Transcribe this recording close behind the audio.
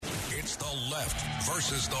The left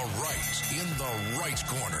versus the right. In the right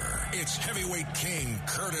corner, it's heavyweight king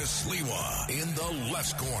Curtis Sliwa. In the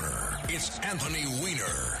left corner, it's Anthony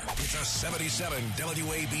Weiner. It's a 77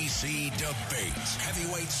 WABC debate.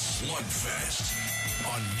 Heavyweight slugfest.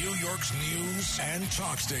 On New York's news and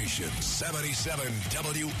talk station, 77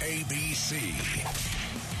 WABC.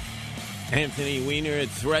 Anthony Weiner, it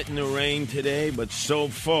threatened to rain today, but so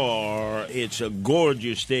far it's a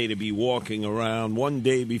gorgeous day to be walking around one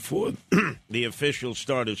day before the official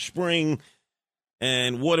start of spring.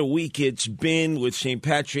 And what a week it's been with St.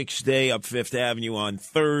 Patrick's Day up Fifth Avenue on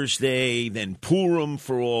Thursday, then Purim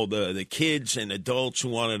for all the kids and adults who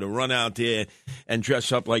wanted to run out there and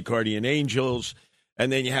dress up like guardian angels.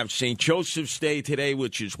 And then you have St. Joseph's Day today,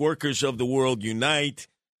 which is Workers of the World Unite,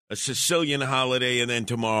 a Sicilian holiday, and then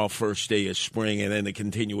tomorrow, first day of spring, and then the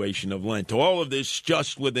continuation of Lent. All of this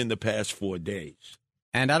just within the past 4 days.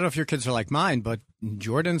 And I don't know if your kids are like mine, but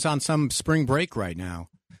Jordan's on some spring break right now.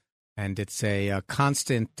 And it's a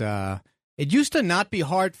constant it used to not be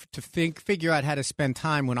hard to figure out how to spend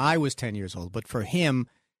time when I was 10 years old. But for him,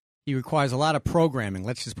 he requires a lot of programming.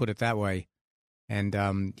 Let's just put it that way.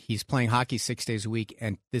 And he's playing hockey 6 days a week.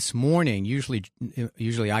 And this morning, usually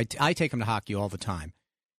I take him to hockey all the time.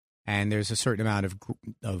 And there's a certain amount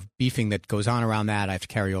of beefing that goes on around that. I have to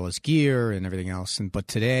carry all his gear and everything else. But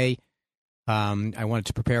today, I wanted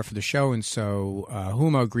to prepare for the show, and so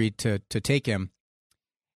Huma agreed to take him.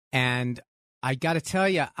 And I got to tell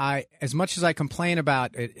you, as much as I complain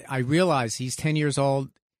about it, I realize he's 10 years old.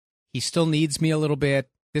 He still needs me a little bit.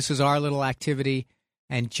 This is our little activity.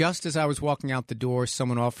 And just as I was walking out the door,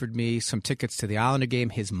 someone offered me some tickets to the Islander game.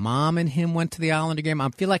 His mom and him went to the Islander game. I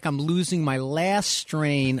feel like I'm losing my last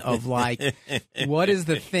strain of, like, what is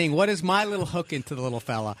the thing? What is my little hook into the little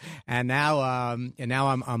fella? And now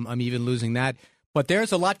I'm even losing that. But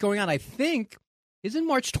there's a lot going on. I think, isn't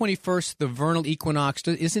March 21st the vernal equinox?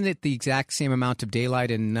 Isn't it the exact same amount of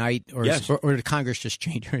daylight and night? Or, yes. or did Congress just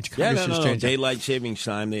change? No. Daylight savings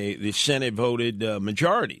time. The Senate voted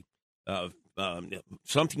majority.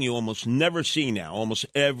 Something you almost never see now. Almost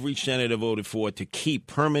every senator voted for it to keep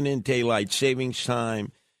permanent daylight savings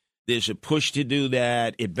time. There's a push to do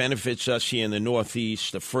that. It benefits us here in the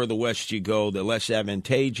Northeast. The further west you go, the less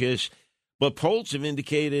advantageous. But polls have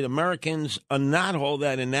indicated Americans are not all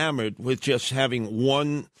that enamored with just having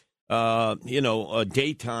one, a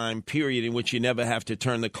daytime period in which you never have to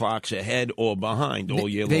turn the clocks ahead or behind all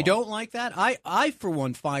year long. They don't like that? I, for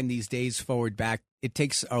one, find these days forward back. It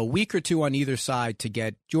takes a week or two on either side to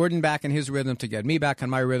get Jordan back in his rhythm, to get me back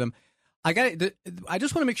on my rhythm. I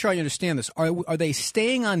just want to make sure I understand this. Are they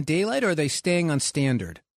staying on daylight or are they staying on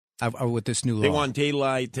standard with this new law? They want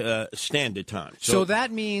daylight standard time. So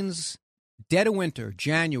that means dead of winter,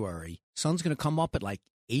 January, sun's going to come up at like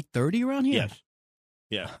 8:30 around here? Yes.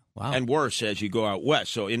 Yeah. Wow. And worse as you go out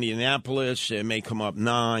west. So Indianapolis, it may come up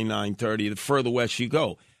 9:30. The further west you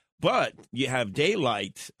go. But you have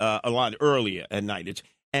daylight a lot earlier at night.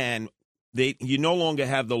 You no longer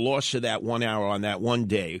have the loss of that 1 hour on that one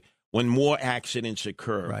day when more accidents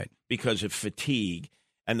occur because of fatigue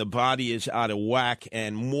and the body is out of whack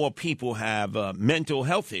and more people have mental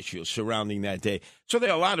health issues surrounding that day. So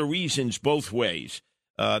there are a lot of reasons both ways.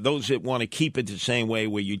 Those that want to keep it the same way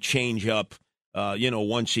where you change up,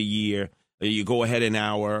 once a year. You go ahead an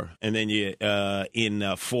hour, and then you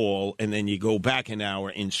in fall, and then you go back an hour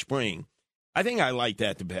in spring. I think I like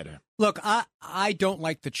that the better. Look, I don't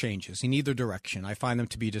like the changes in either direction. I find them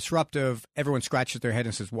to be disruptive. Everyone scratches their head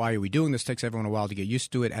and says, why are we doing this? It takes everyone a while to get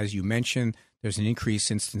used to it. As you mentioned, there's an increased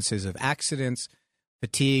instances of accidents,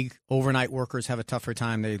 fatigue. Overnight workers have a tougher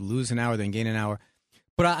time. They lose an hour, then gain an hour.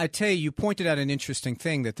 But I tell you, you pointed out an interesting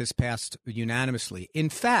thing that this passed unanimously. In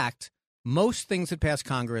fact, most things that pass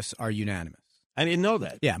Congress are unanimous. I didn't know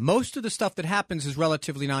that. Yeah, most of the stuff that happens is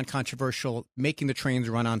relatively non-controversial, making the trains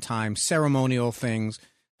run on time, ceremonial things.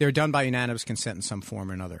 They're done by unanimous consent in some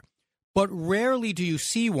form or another. But rarely do you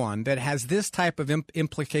see one that has this type of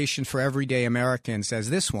implication for everyday Americans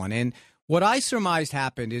as this one. And what I surmised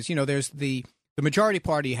happened is, there's the majority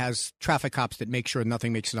party has traffic cops that make sure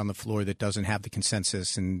nothing makes it on the floor that doesn't have the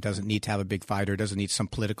consensus and doesn't need to have a big fight or doesn't need some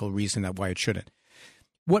political reason that why it shouldn't.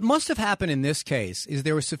 What must have happened in this case is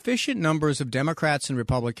there were sufficient numbers of Democrats and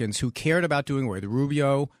Republicans who cared about doing away with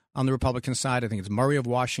Rubio on the Republican side. I think it's Murray of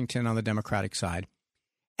Washington on the Democratic side.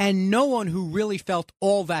 And no one who really felt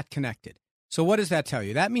all that connected. So what does that tell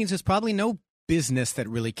you? That means there's probably no business that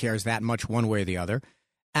really cares that much one way or the other.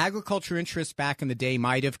 Agriculture interests back in the day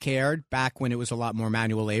might have cared back when it was a lot more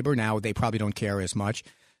manual labor. Now they probably don't care as much.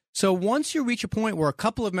 So once you reach a point where a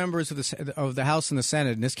couple of members of the House and the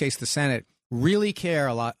Senate, in this case the Senate, really care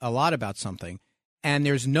a lot about something, and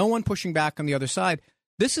there's no one pushing back on the other side,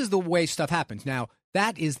 this is the way stuff happens. Now,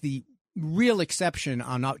 that is the real exception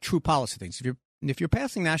on true policy things. If you're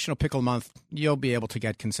passing National Pickle Month, you'll be able to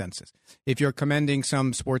get consensus. If you're commending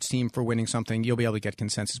some sports team for winning something, you'll be able to get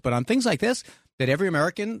consensus. But on things like this, that every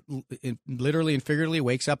American literally and figuratively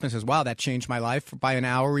wakes up and says, wow, that changed my life by an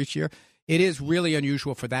hour each year, it is really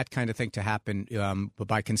unusual for that kind of thing to happen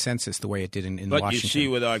by consensus the way it did in Washington. But you see,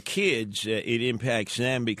 with our kids, it impacts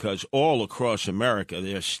them because all across America,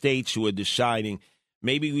 there are states who are deciding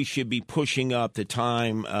maybe we should be pushing up the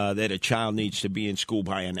time that a child needs to be in school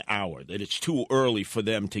by an hour, that it's too early for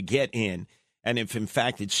them to get in. And if, in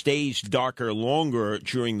fact, it stays darker longer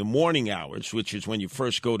during the morning hours, which is when you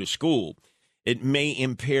first go to school, it may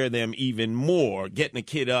impair them even more, getting a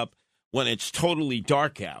kid up when it's totally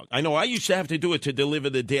dark out. I know I used to have to do it to deliver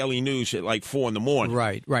the daily news at like 4 in the morning.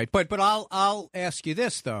 Right. But I'll ask you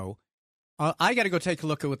this, though. I got to go take a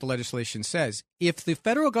look at what the legislation says. If the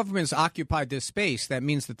federal government has occupied this space, that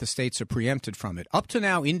means that the states are preempted from it. Up to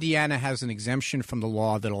now, Indiana has an exemption from the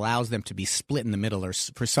law that allows them to be split in the middle or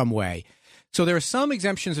for some way. So there are some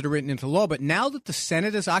exemptions that are written into law, but now that the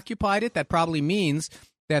Senate has occupied it, that probably means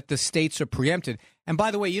that the states are preempted. And by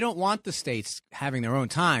the way, you don't want the states having their own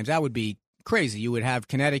times. That would be crazy. You would have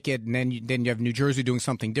Connecticut, and then you have New Jersey doing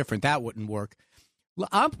something different. That wouldn't work. Well,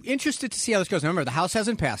 I'm interested to see how this goes. Remember, the House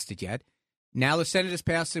hasn't passed it yet. Now the Senate has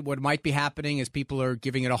passed it. What might be happening is people are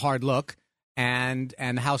giving it a hard look, and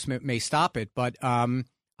the House may stop it. But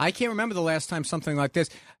I can't remember the last time something like this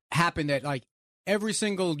happened, that like every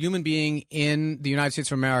single human being in the United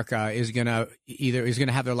States of America is gonna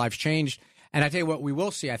have their lives changed. And I tell you what, we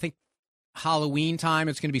will see. I think Halloween time,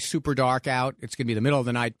 it's going to be super dark out. It's going to be the middle of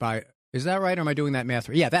the night is that right, or am I doing that math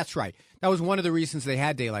right? Yeah, that's right. That was one of the reasons they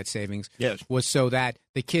had daylight savings. Yes. Was so that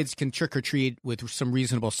the kids can trick or treat with some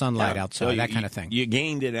reasonable sunlight outside, so that kind of thing. You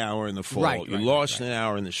gained an hour in the fall. Right, you lost an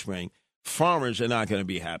hour in the spring. Farmers are not going to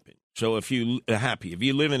be happy. So if you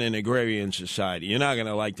live in an agrarian society, you're not going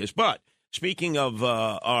to like this. But speaking of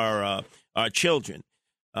our children,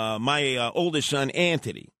 my oldest son,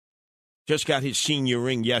 Anthony, just got his senior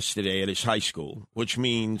ring yesterday at his high school, which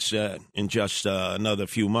means in just another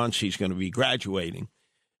few months he's going to be graduating.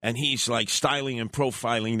 And he's like styling and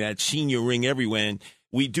profiling that senior ring everywhere. And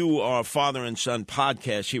we do our father and son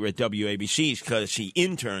podcast here at WABC because he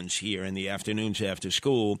interns here in the afternoons after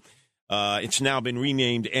school. It's now been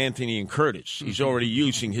renamed Anthony and Curtis. He's already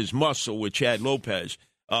using his muscle with Chad Lopez,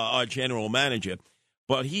 our general manager.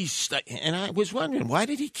 But and I was wondering, why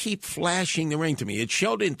did he keep flashing the ring to me? It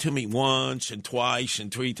showed it to me once and twice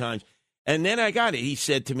and 3 times. And then I got it. He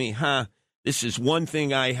said to me, this is one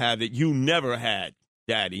thing I have that you never had,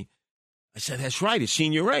 Daddy. I said, that's right, a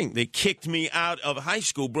senior ring. They kicked me out of high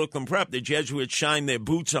school, Brooklyn Prep. The Jesuits shined their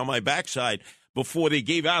boots on my backside before they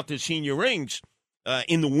gave out the senior rings.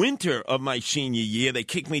 In the winter of my senior year, they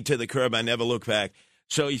kicked me to the curb. I never looked back.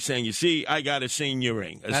 So he's saying, you see, I got a senior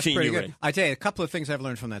ring. That's senior pretty good. Ring. I tell you, a couple of things I've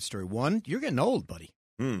learned from that story. One, you're getting old, buddy.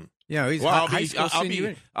 You know, he's high school senior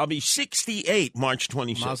ring. I'll be 68 March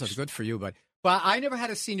 26th. Miles, that's good for you, but I never had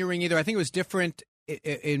a senior ring either. I think it was different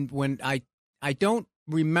in when I don't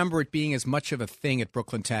remember it being as much of a thing at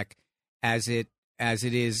Brooklyn Tech as it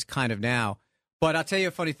is kind of now. But I'll tell you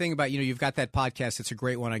a funny thing about, you've got that podcast. It's a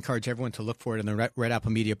great one. I encourage everyone to look for it on the Red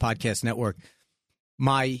Apple Media Podcast Network.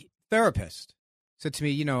 My therapist said to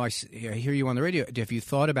me, I hear you on the radio. Have you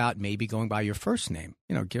thought about maybe going by your first name?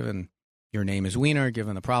 Given your name is Weiner,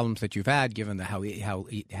 given the problems that you've had, given how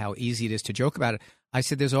easy it is to joke about it. I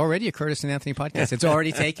said, there's already a Curtis and Anthony podcast. It's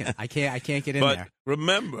already taken. I can't get in there. But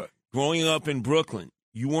remember, growing up in Brooklyn,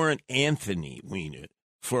 you weren't Anthony Weiner.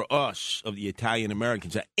 For us, of the Italian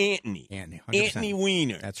Americans, Anthony 100%. Anthony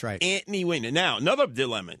Weiner. That's right. Anthony Weiner. Now, another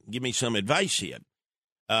dilemma. Give me some advice here.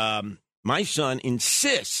 My son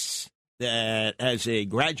insists that as a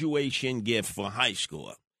graduation gift for high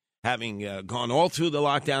school, having gone all through the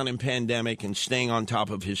lockdown and pandemic and staying on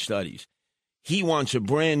top of his studies, he wants a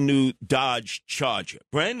brand new Dodge Charger.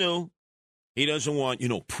 Brand new. He doesn't want,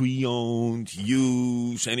 pre-owned,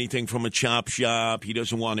 used, anything from a chop shop. He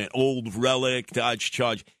doesn't want an old relic Dodge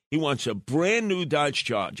Charger. He wants a brand new Dodge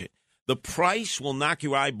Charger. The price will knock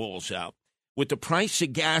your eyeballs out. With the price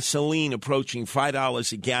of gasoline approaching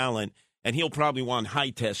 $5 a gallon, and he'll probably want high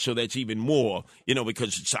test, so that's even more,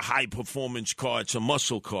 because it's a high-performance car. It's a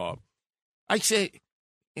muscle car. I say,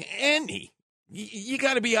 Andy, you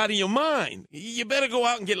got to be out of your mind. You better go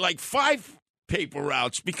out and get like 5 paper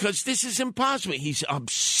routes, because this is impossible. He's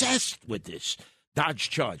obsessed with this Dodge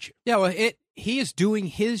Charger. Yeah, well, he is doing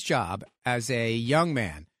his job as a young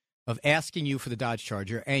man of asking you for the Dodge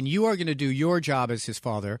Charger, and you are going to do your job as his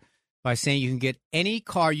father by saying you can get any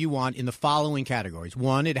car you want in the following categories.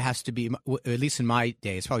 One, it has to be, at least in my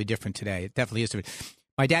day, it's probably different today. It definitely is different.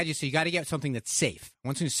 My dad used to say, you got to get something that's safe.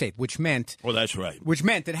 Once it's safe, which meant... Well, that's right. Which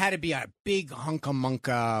meant it had to be a big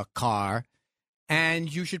hunka-munka car,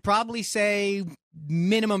 and you should probably say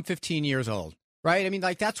minimum 15 years old, right? I mean,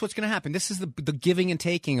 like, that's what's going to happen. This is the giving and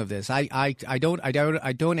taking of this. I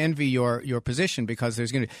don't envy your position, because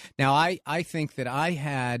there's going to... Now, I think that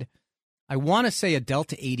I want to say a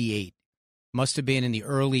Delta 88. Must have been in the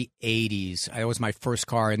early 80s. That was my first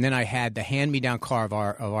car, and then I had the hand-me-down car of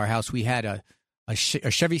our house. We had a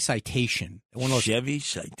Chevy Citation. Chevy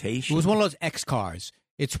Citation? It was one of those X cars.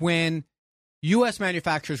 It's when U.S.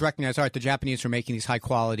 manufacturers recognized, all right, the Japanese were making these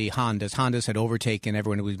high-quality Hondas. Hondas had overtaken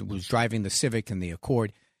everyone who was driving the Civic and the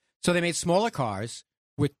Accord. So they made smaller cars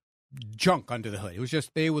with junk under the hood. It was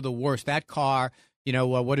just, they were the worst. That car,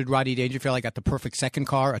 what did Rodney Dangerfield? I got the perfect second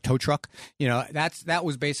car, a tow truck. That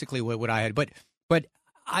was basically what I had. But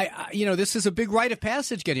I this is a big rite of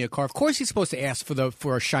passage getting a car. Of course, he's supposed to ask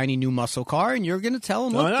for a shiny new muscle car, and you're going to tell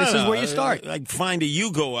him, look, this is where you start. Like, find a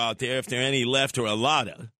Yugo out there if there are any left, or a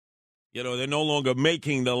Lada. They're no longer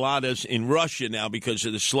making the Ladas in Russia now because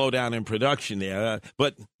of the slowdown in production there.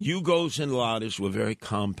 But Yugos and Ladas were very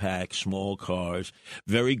compact, small cars,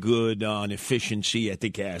 very good on efficiency at the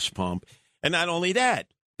gas pump. And not only that,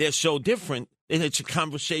 they're so different, and it's a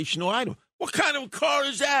conversational item. What kind of car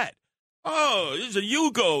is that? Oh, this is a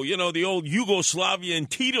Yugo, the old Yugoslavian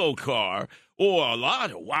Tito car. Or a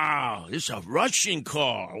Lada. Wow, this is a Russian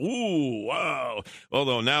car. Ooh, wow.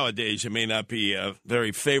 Although nowadays it may not be a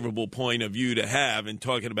very favorable point of view to have in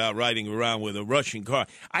talking about riding around with a Russian car.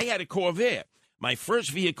 I had a Corvair. My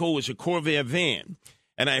first vehicle was a Corvair van.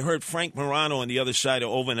 And I heard Frank Morano on the other side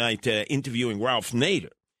of overnight interviewing Ralph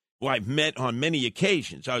Nader, who I've met on many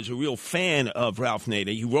occasions. I was a real fan of Ralph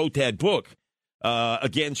Nader. He wrote that book,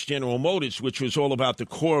 Against General Motors, which was all about the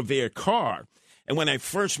Corvair car. And when I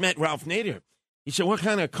first met Ralph Nader, he said, what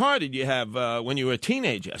kind of car did you have when you were a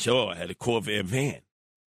teenager? I said, I had a Corvair van.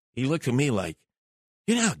 He looked at me like,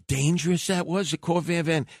 you know how dangerous that was, the Corvair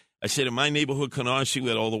van? I said, in my neighborhood, Canarsie,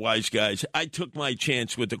 with all the wise guys, I took my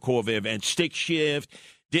chance with the Corvair van. Stick shift,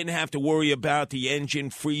 didn't have to worry about the engine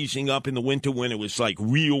freezing up in the winter when it was like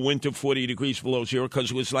real winter, 40 degrees below zero, because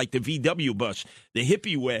it was like the VW bus, the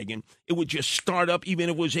hippie wagon. It would just start up even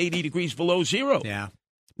if it was 80 degrees below zero. Yeah.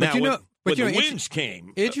 Now, when the winds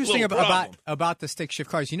came. Interesting about the stick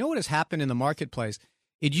shift cars. You know what has happened in the marketplace?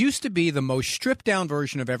 It used to be the most stripped down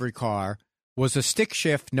version of every car was a stick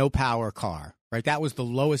shift, no power car, right? That was the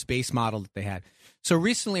lowest base model that they had. So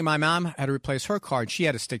recently my mom had to replace her car, and she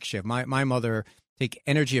had a stick shift. My mother take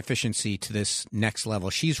energy efficiency to this next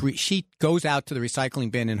level. She goes out to the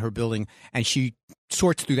recycling bin in her building, and she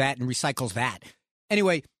sorts through that and recycles that.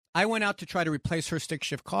 Anyway, I went out to try to replace her stick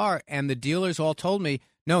shift car, and the dealers all told me,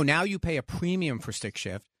 no, now you pay a premium for stick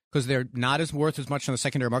shift because they're not as worth as much on the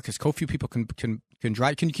secondary market because so few people can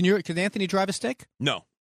drive. Can Anthony drive a stick? No.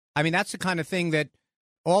 I mean, that's the kind of thing that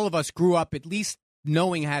all of us grew up at least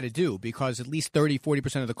knowing how to do, because at least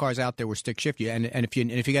 30-40% of the cars out there were stick shift. And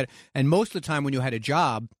most of the time when you had a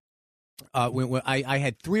job, I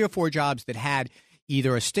had 3 or 4 jobs that had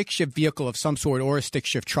either a stick shift vehicle of some sort or a stick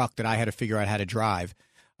shift truck that I had to figure out how to drive.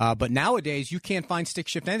 But nowadays, you can't find stick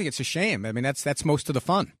shift anything. It's a shame. I mean, that's most of the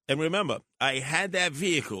fun. And remember, I had that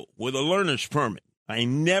vehicle with a learner's permit. I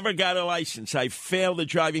never got a license. I failed the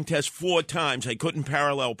driving test 4 times. I couldn't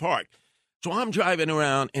parallel park. So I'm driving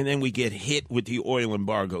around, and then we get hit with the oil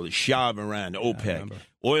embargo, the Shav Iran, OPEC.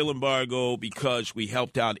 Oil embargo because we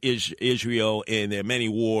helped out Israel in their many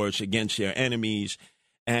wars against their enemies.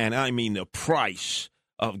 And I mean, the price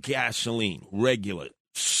of gasoline, regular,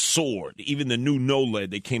 soared. Even the new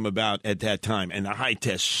no-lead that came about at that time, and the high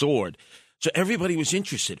test soared. So everybody was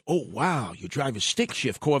interested. Oh, wow, you drive a stick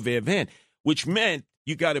shift Corvair van, which meant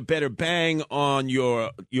you got a better bang on your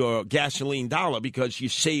gasoline dollar because you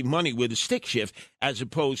save money with a stick shift as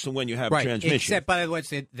opposed to when you have transmission. Except, by the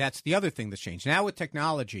way, that's the other thing that's changed. Now with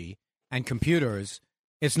technology and computers,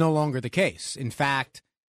 it's no longer the case. In fact,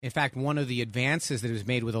 one of the advances that is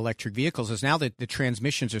made with electric vehicles is now that the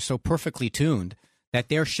transmissions are so perfectly tuned that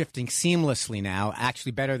they're shifting seamlessly now,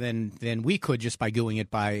 actually better than we could just by doing it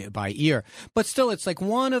by ear. But still, it's like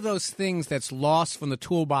one of those things that's lost from the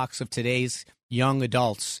toolbox of today's young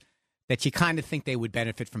adults that you kind of think they would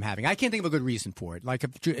benefit from having. I can't think of a good reason for it. Like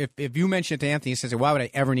if you mention it to Anthony, he says, why would I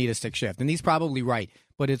ever need a stick shift? And he's probably right.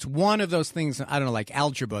 But it's one of those things, I don't know, like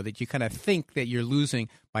algebra, that you kind of think that you're losing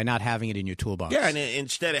by not having it in your toolbox. Yeah, and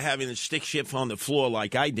instead of having the stick shift on the floor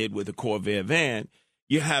like I did with the Corvair van,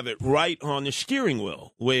 you have it right on the steering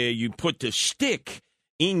wheel where you put the stick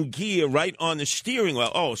in gear right on the steering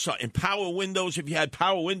wheel. Oh, so and power windows. If you had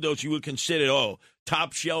power windows, you would consider,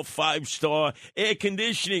 top shelf, 5-star, air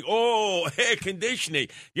conditioning. Oh, air conditioning.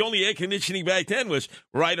 The only air conditioning back then was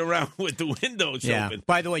right around with the windows open.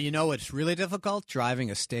 By the way, it's really difficult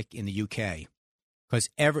driving a stick in the UK. Because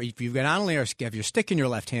if you've got not only have your stick in your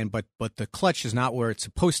left hand, but the clutch is not where it's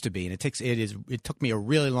supposed to be, and it took me a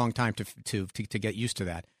really long time to get used to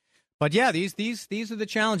that. But yeah, these are the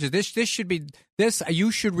challenges.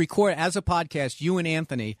 You should record as a podcast. You and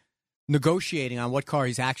Anthony negotiating on what car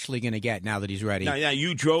he's actually going to get now that he's ready. Now,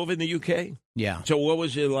 you drove in the UK? Yeah. So what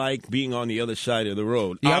was it like being on the other side of the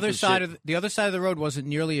road? The other side of the road wasn't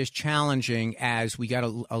nearly as challenging as we got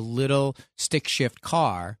a little stick shift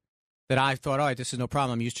car that I thought, all right, this is no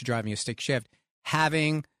problem. I'm used to driving a stick shift.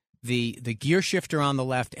 Having the gear shifter on the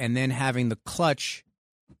left and then having the clutch.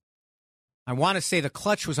 I want to say the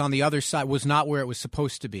clutch was on the other side, was not where it was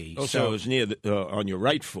supposed to be. Oh, so it was near on your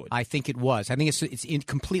right foot. I think it was. I think it's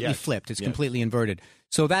completely flipped. It's completely inverted.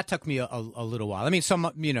 So that took me a little while. I mean,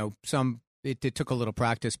 it took a little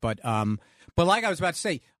practice, but like I was about to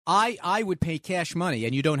say, I would pay cash money,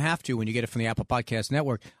 and you don't have to when you get it from the Apple Podcast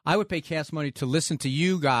Network. I would pay cash money to listen to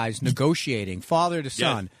you guys negotiating, father to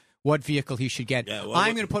son, what vehicle he should get. Yeah,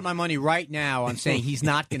 I'm going to put my money right now on saying he's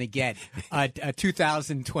not going to get a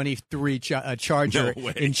 2023 Charger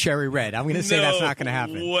in cherry red. I'm going to say that's not going to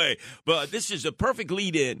happen. No way. But this is a perfect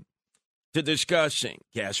lead-in to discussing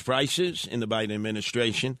gas prices in the Biden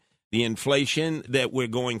administration, the inflation that we're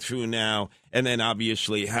going through now, and then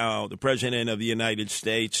obviously how the President of the United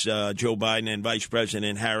States, Joe Biden, and Vice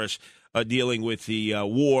President Harris are dealing with the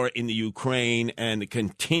war in the Ukraine and the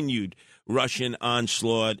continued Russian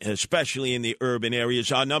onslaught, especially in the urban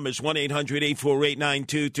areas. Our number is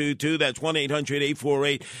 1-800-848-9222. That's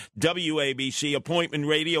 1-800-848-WABC. Appointment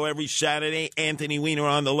radio every Saturday. Anthony Weiner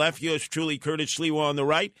on the left. Yours truly, Curtis Sliwa on the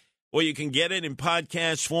right. Or you can get it in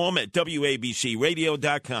podcast form at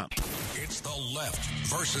WABCRadio.com. It's the left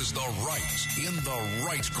versus the right. In the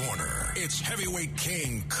right corner, it's heavyweight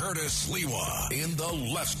king Curtis Sliwa. In the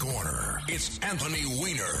left corner, it's Anthony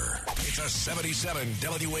Weiner. It's a 77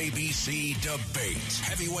 WABC debate.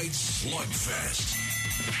 Heavyweight slugfest.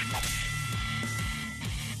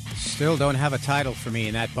 Still don't have a title for me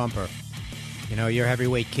in that bumper. You're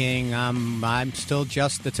heavyweight king. I'm still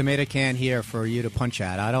just the tomato can here for you to punch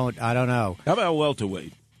at. I don't know. How about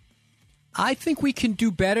welterweight? I think we can do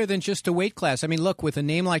better than just a weight class. I mean, look, with a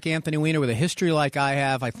name like Anthony Weiner, with a history like I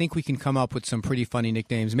have, I think we can come up with some pretty funny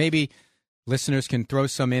nicknames. Maybe listeners can throw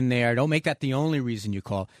some in there. Don't make that the only reason you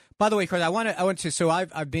call. By the way, Chris, I want to. So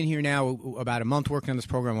I've been here now about a month working on this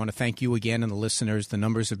program. I want to thank you again and the listeners. The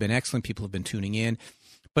numbers have been excellent. People have been tuning in.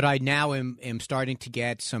 But I now am starting to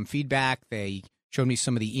get some feedback. They showed me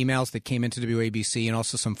some of the emails that came into WABC, and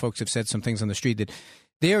also some folks have said some things on the street that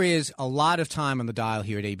there is a lot of time on the dial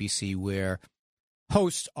here at ABC where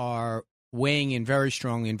hosts are weighing in very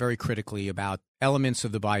strongly and very critically about elements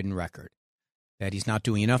of the Biden record, that he's not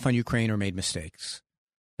doing enough on Ukraine or made mistakes,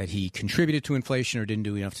 that he contributed to inflation or didn't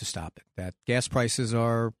do enough to stop it, that gas prices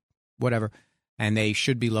are whatever, and they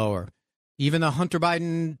should be lower. Even the Hunter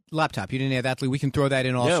Biden laptop, you didn't add that. We can throw that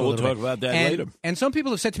in also. Yeah, we'll talk about that later. And some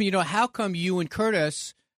people have said to me, how come you and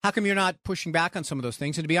Curtis, how come you're not pushing back on some of those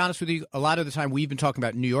things? And to be honest with you, a lot of the time we've been talking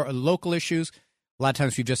about New York, local issues. A lot of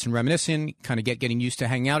times we've just been reminiscing, kind of getting used to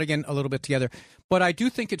hanging out again a little bit together. But I do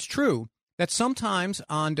think it's true that sometimes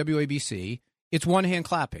on WABC, it's one hand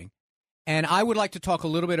clapping. And I would like to talk a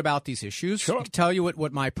little bit about these issues, tell you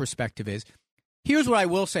what my perspective is. Here's what I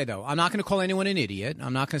will say, though. I'm not going to call anyone an idiot.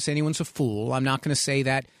 I'm not going to say anyone's a fool. I'm not going to say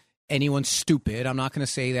that anyone's stupid. I'm not going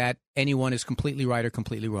to say that anyone is completely right or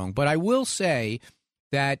completely wrong. But I will say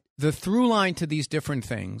that the through line to these different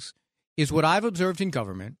things is what I've observed in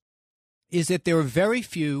government is that there are very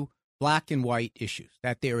few black and white issues,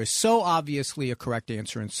 that there is so obviously a correct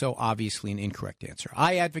answer and so obviously an incorrect answer.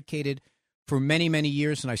 I advocated for many, many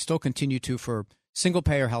years, and I still continue to, for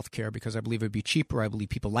single-payer health care because I believe it would be cheaper. I believe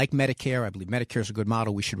people like Medicare. I believe Medicare is a good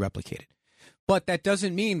model. We should replicate it. But that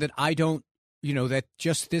doesn't mean that I don't, that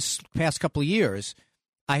just this past couple of years,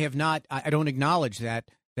 I don't acknowledge that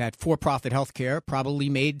for-profit health care probably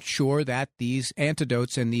made sure that these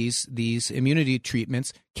antidotes and these immunity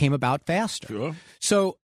treatments came about faster. Sure.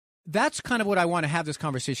 So that's kind of what I want to have this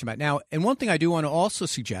conversation about. Now, and one thing I do want to also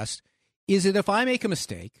suggest is that if I make a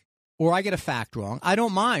mistake, or I get a fact wrong, I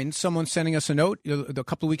don't mind someone sending us a note. A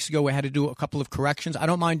couple of weeks ago, we had to do a couple of corrections. I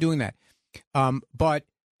don't mind doing that. But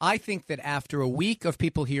I think that after a week of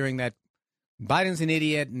people hearing that Biden's an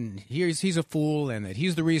idiot and he's a fool and that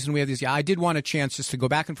he's the reason we have these, I did want a chance just to go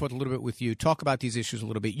back and forth a little bit with you, talk about these issues a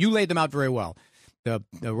little bit. You laid them out very well. The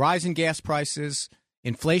rise in gas prices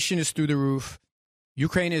Inflation is through the roof.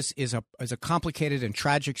 Ukraine is a complicated and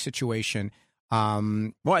tragic situation.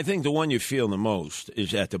 Well, I think the one you feel the most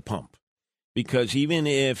is at the pump. Because even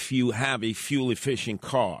if you have a fuel-efficient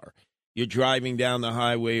car, you're driving down the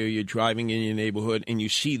highway or you're driving in your neighborhood and you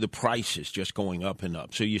see the prices just going up and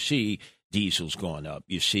up. So you see diesel's going up.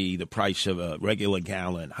 You see the price of a regular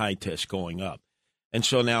gallon, high test going up. And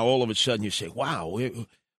so now all of a sudden you say, wow,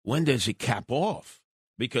 when does it cap off?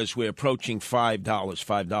 Because we're approaching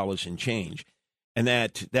 $5 and change. And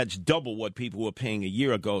that's double what people were paying a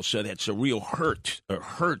year ago. So that's a real hurt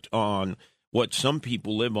on what some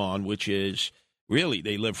people live on, which is really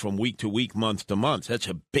they live from week to week, month to month. That's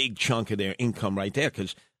a big chunk of their income right there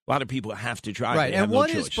because a lot of people have to drive. Right. They have and no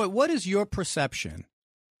choice. But what is your perception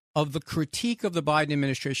of the critique of the Biden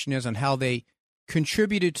administration is on how they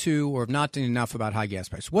contributed to or have not done enough about high gas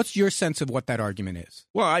prices? What's your sense of what that argument is?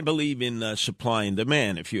 Well, I believe in supply and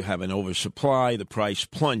demand. If you have an oversupply, the price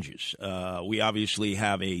plunges. We obviously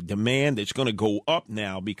have a demand that's going to go up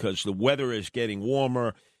now because the weather is getting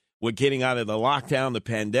warmer. We're getting out of the lockdown, the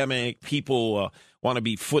pandemic. People want to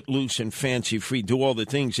be footloose and fancy-free, do all the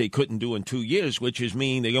things they couldn't do in 2 years, which is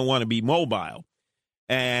mean they don't want to be mobile.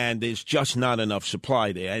 And there's just not enough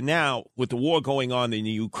supply there. And now, with the war going on in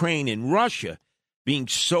the Ukraine and Russia being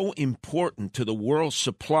so important to the world's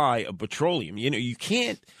supply of petroleum, you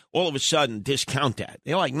can't all of a sudden discount that.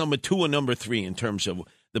 They're like number 2 or number 3 in terms of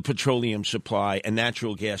the petroleum supply and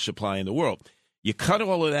natural gas supply in the world. You cut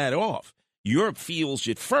all of that off. Europe feels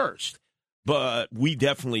it first, but we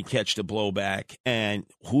definitely catch the blowback. And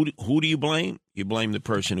who do you blame? You blame the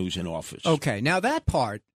person who's in office. Okay, now that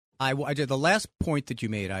part, I did the last point that you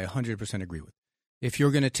made, I 100% agree with. If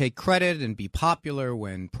you're going to take credit and be popular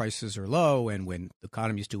when prices are low and when the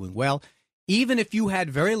economy is doing well, even if you had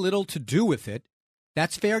very little to do with it,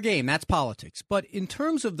 that's fair game. That's politics. But in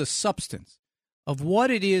terms of the substance of what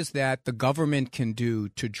it is that the government can do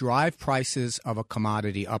to drive prices of a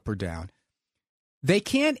commodity up or down, they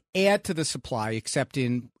can't add to the supply except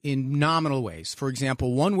in nominal ways. For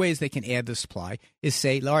example, one way they can add the supply is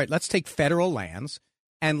say, all right, let's take federal lands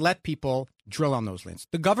and let people drill on those lands.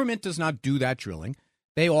 The government does not do that drilling.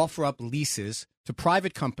 They offer up leases to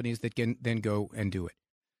private companies that can then go and do it.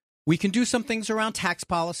 We can do some things around tax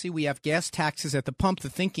policy. We have gas taxes at the pump.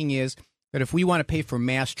 The thinking is that if we want to pay for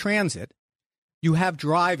mass transit, you have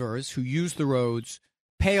drivers who use the roads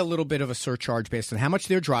pay a little bit of a surcharge based on how much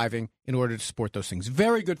they're driving in order to support those things.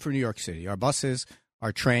 Very good for New York City. Our buses,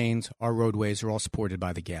 our trains, our roadways are all supported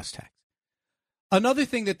by the gas tax. Another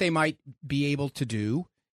thing that they might be able to do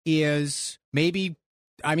is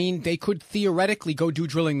they could theoretically go do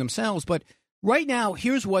drilling themselves, but right now,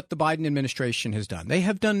 here's what the Biden administration has done. They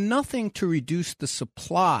have done nothing to reduce the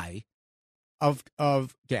supply of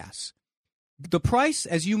gas. The price,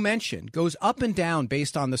 as you mentioned, goes up and down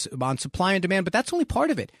based on supply and demand, but that's only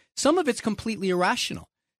part of it. Some of it's completely irrational.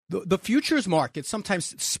 The futures market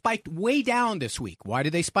sometimes spiked way down this week. Why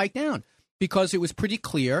did they spike down? Because it was pretty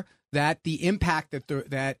clear that the impact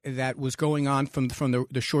that was going on from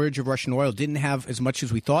the shortage of Russian oil didn't have as much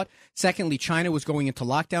as we thought. Secondly, China was going into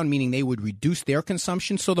lockdown, meaning they would reduce their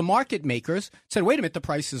consumption. So the market makers said, wait a minute, the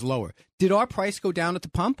price is lower. Did our price go down at the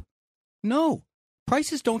pump? No.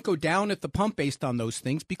 Prices don't go down at the pump based on those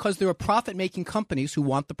things because there are profit-making companies who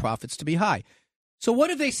want the profits to be high. So what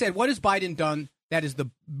have they said? What has Biden done that is the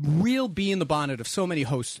real bee in the bonnet of so many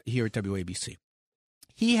hosts here at WABC?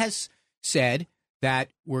 He has said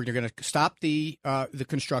that we're going to stop the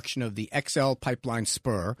construction of the XL pipeline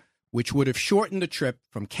spur, which would have shortened the trip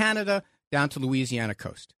from Canada down to Louisiana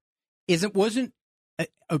coast. Wasn't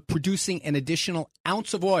producing an additional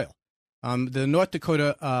ounce of oil. The North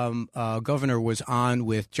Dakota governor was on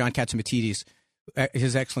with John Catsimatidis,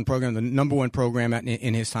 his excellent program, the number one program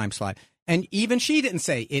in his time slot. And even she didn't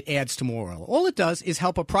say it adds to more oil. All it does is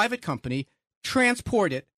help a private company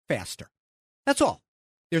transport it faster. That's all.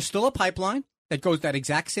 There's still a pipeline that goes that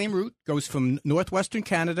exact same route, goes from northwestern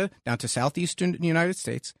Canada down to southeastern United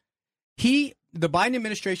States. The Biden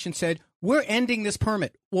administration said, we're ending this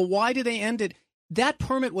permit. Well, why did they end it? That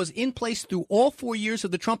permit was in place through all 4 years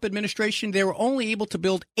of the Trump administration. They were only able to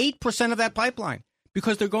build 8% of that pipeline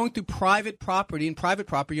because they're going through private property, and private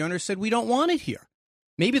property owners said, we don't want it here.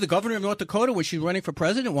 Maybe the governor of North Dakota, when she's running for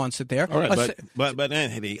president, wants it there. All right, but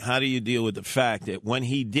Anthony, how do you deal with the fact that when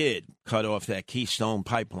he did cut off that Keystone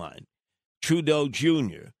pipeline, Trudeau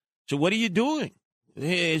Jr., so what are you doing?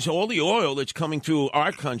 It's all the oil that's coming through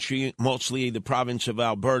our country, mostly the province of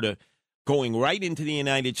Alberta, going right into the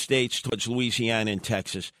United States towards Louisiana and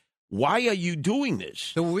Texas. Why are you doing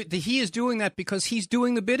this? So he is doing that because he's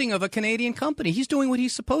doing the bidding of a Canadian company. He's doing what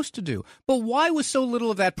he's supposed to do. But why was so little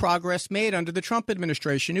of that progress made under the Trump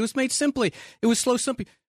administration? It was made simply. It was slow, simply.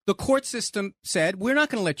 The court system said, we're not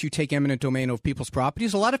going to let you take eminent domain over people's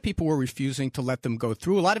properties. A lot of people were refusing to let them go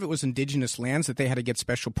through. A lot of it was indigenous lands that they had to get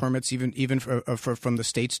special permits even from the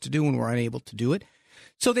states to do and were unable to do it.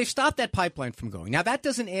 So they've stopped that pipeline from going. Now, that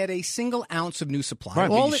doesn't add a single ounce of new supply. Right,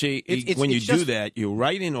 but you see, when you do that, you're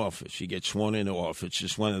right in office. You get sworn into office.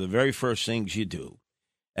 It's one of the very first things you do.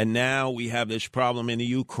 And now we have this problem in the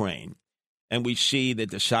Ukraine. And we see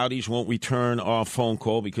that the Saudis won't return our phone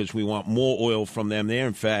call because we want more oil from them. They're,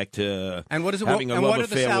 in fact, having a love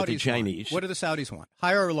affair with the Chinese. What do the Saudis want?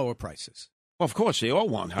 Higher or lower prices? Well, of course, they all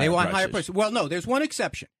want higher prices. They want higher prices. Well, no, there's one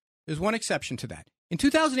exception. There's one exception to that. In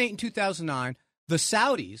 2008 and 2009, the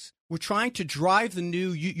Saudis were trying to drive the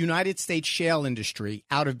new United States shale industry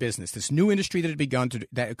out of business, this new industry that had begun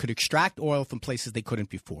that could extract oil from places they couldn't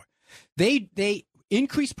before. They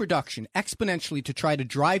increased production exponentially to try to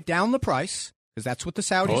drive down the price, because that's what the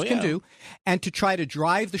Saudis can do, and to try to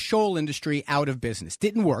drive the shale industry out of business.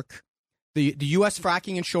 Didn't work. The U.S.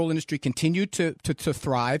 fracking and shale industry continued to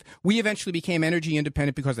thrive. We eventually became energy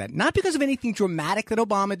independent because of that. Not because of anything dramatic that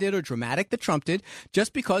Obama did or dramatic that Trump did,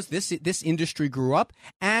 just because this industry grew up,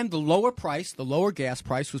 and the lower price, the lower gas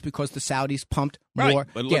price, was because the Saudis pumped more.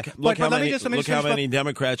 But look how many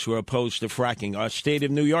Democrats were opposed to fracking. Our state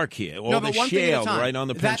of New York here, all the shale right on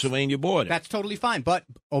the Pennsylvania border. That's totally fine. But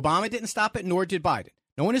Obama didn't stop it, nor did Biden.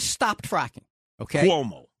 No one has stopped fracking. Okay,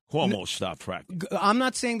 Cuomo stopped fracking. I'm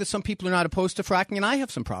not saying that some people are not opposed to fracking, and I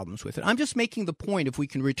have some problems with it. I'm just making the point, if we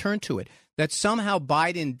can return to it, that somehow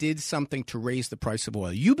Biden did something to raise the price of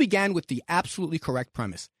oil. You began with the absolutely correct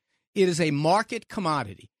premise. It is a market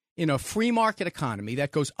commodity in a free market economy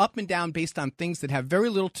that goes up and down based on things that have very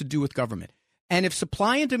little to do with government. And if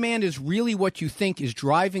supply and demand is really what you think is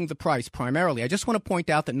driving the price primarily, I just want to point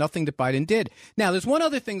out that nothing that Biden did. Now, there's one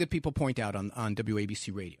other thing that people point out on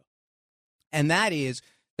WABC radio, and that is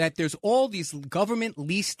that there's all these government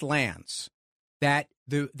leased lands that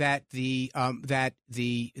Biden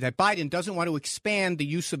doesn't want to expand the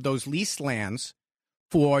use of those leased lands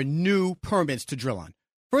for new permits to drill on.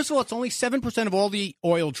 First of all, it's only 7% of all the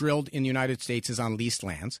oil drilled in the United States is on leased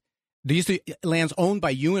lands. These are lands owned by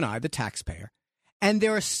you and I, the taxpayer. And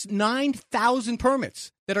there are 9,000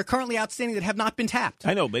 permits that are currently outstanding that have not been tapped.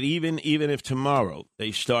 I know, but even if tomorrow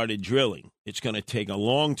they started drilling, it's going to take a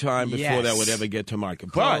long time before that would ever get to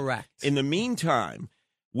market. Correct. But in the meantime,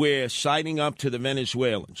 we're signing up to the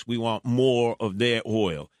Venezuelans. We want more of their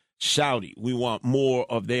oil. Saudi, we want more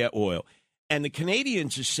of their oil. And the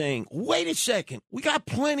Canadians are saying, wait a second, we got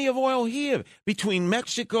plenty of oil here. Between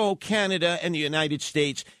Mexico, Canada, and the United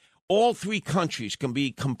States, all three countries can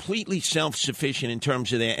be completely self-sufficient in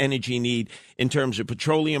terms of their energy need, in terms of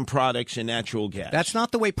petroleum products and natural gas. That's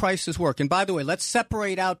not the way prices work. And by the way, let's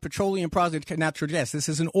separate out petroleum products and natural gas. This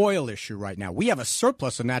is an oil issue right now. We have a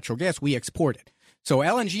surplus of natural gas. We export it. So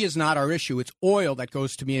LNG is not our issue. It's oil that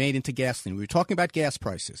goes to be made into gasoline. We were talking about gas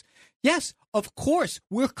prices. Yes, of course,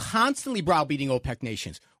 we're constantly browbeating OPEC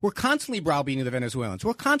nations. We're constantly browbeating the Venezuelans.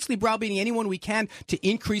 We're constantly browbeating anyone we can to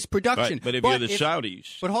increase production. Right, but if you're the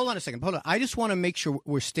Saudis. But hold on a second. Hold on. I just want to make sure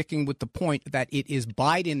we're sticking with the point that it is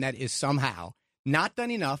Biden that is somehow not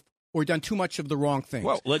done enough or done too much of the wrong things.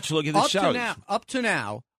 Well, let's look at the Saudis. Up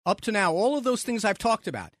to now, all of those things I've talked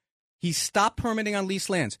about. He stopped permitting on leased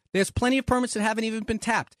lands. There's plenty of permits that haven't even been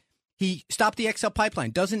tapped. He stopped the XL pipeline,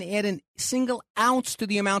 doesn't add a single ounce to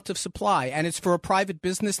the amount of supply, and it's for a private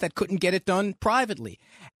business that couldn't get it done privately.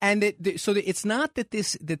 And so it's not that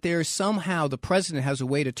there's somehow the president has a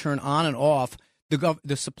way to turn on and off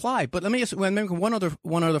the supply. But let me just make one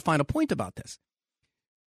other final point about this.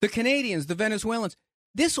 The Canadians, the Venezuelans,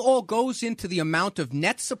 this all goes into the amount of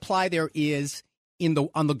net supply there is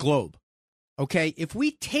on the globe. Okay, if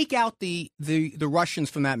we take out the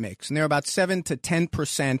Russians from that mix, and they're about 7 to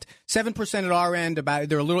 10%, 7% at our end,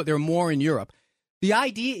 they're more in Europe. The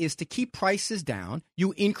idea is to keep prices down.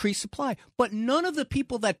 You increase supply, but none of the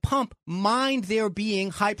people that pump mind there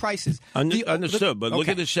being high prices. Understood, but look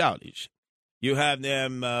at the Saudis. You have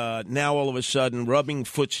them now all of a sudden rubbing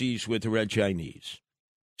footsies with the red Chinese,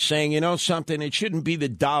 saying, you know something, it shouldn't be the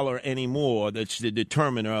dollar anymore that's the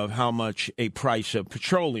determiner of how much a price of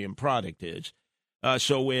petroleum product is.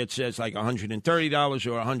 So where it says like $130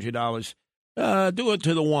 or $100, do it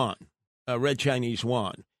to the yuan, red Chinese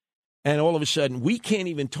yuan. And all of a sudden, we can't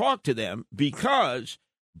even talk to them because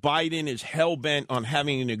Biden is hell-bent on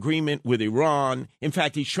having an agreement with Iran. In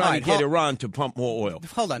fact, he's trying to get Iran to pump more oil.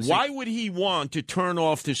 Hold on. Why would he want to turn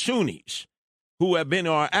off the Sunnis, who have been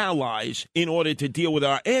our allies in order to deal with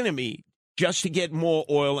our enemy just to get more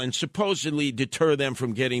oil and supposedly deter them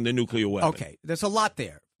from getting the nuclear weapon. Okay, there's a lot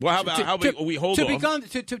there. Well, how about we hold on?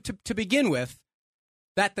 To begin with,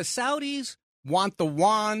 that the Saudis want the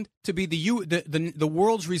yuan to be the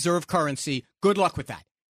world's reserve currency. Good luck with that.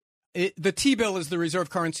 The T-bill is the reserve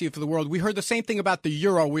currency for the world. We heard the same thing about the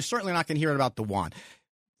euro. We're certainly not going to hear it about the yuan.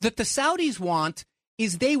 That the Saudis want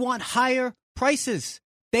is they want higher prices.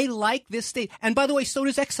 They like this state. And by the way, so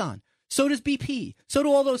does Exxon. So does BP. So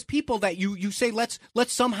do all those people that you say let's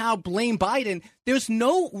somehow blame Biden. There's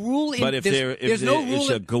no rule in. But if there is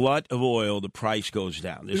a glut of oil, the price goes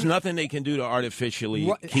down. There's nothing they can do to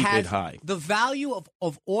artificially keep it high. The value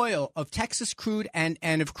of oil, of Texas crude and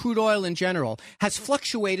of crude oil in general, has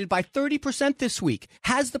fluctuated by 30% this week.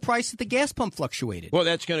 Has the price at the gas pump fluctuated? Well,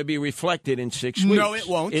 that's going to be reflected in 6 weeks. No, it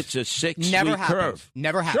won't. It's a 6-week curve.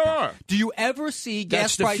 Never happens. Sure. Do you ever see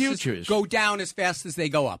gas prices go down as fast as they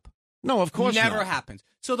go up? No, of course Never not. happens.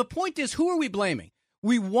 So the point is, who are we blaming?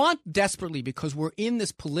 We want desperately, because we're in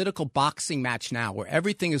this political boxing match now where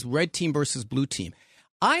everything is red team versus blue team.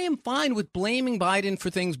 I am fine with blaming Biden for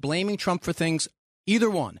things, blaming Trump for things, either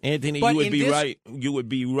one. Anthony, you would be right. You would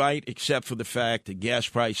be right, except for the fact that gas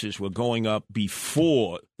prices were going up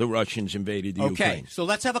before the Russians invaded the Ukraine. Okay, so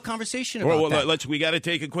let's have a conversation about that. We got to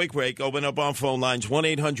take a quick break. Open up on phone lines,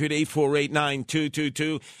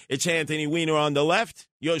 1-800-848-9222. It's Anthony Weiner on the left.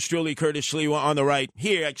 Yours truly, Curtis Sliwa, on the right,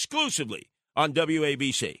 here exclusively on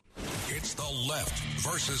WABC. It's the left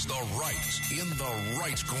versus the right. In the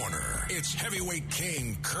right corner, it's heavyweight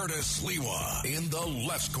king Curtis Sliwa. In the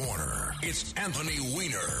left corner, it's Anthony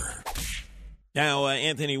Weiner. Now,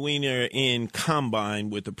 Anthony Weiner, in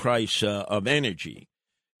combine with the price of energy,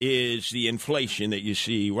 is the inflation that you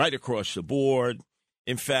see right across the board.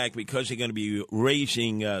 In fact, because they're going to be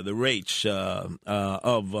raising the rates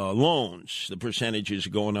of loans, the percentages are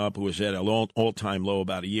going up. It was at an all-time low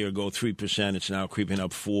about a year ago, 3%. It's now creeping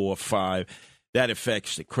up 4 or 5. That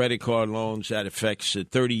affects the credit card loans. That affects the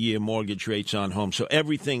 30-year mortgage rates on homes. So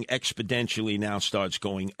everything exponentially now starts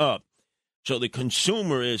going up. So the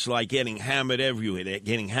consumer is like getting hammered everywhere. They're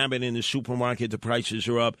getting hammered in the supermarket. The prices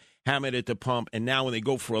are up, hammered at the pump. And now when they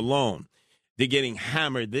go for a loan, they're getting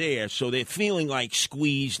hammered there, so they're feeling like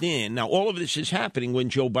squeezed in. Now, all of this is happening when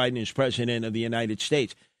Joe Biden is president of the United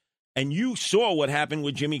States. And you saw what happened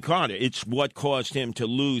with Jimmy Carter. It's what caused him to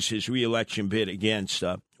lose his reelection bid against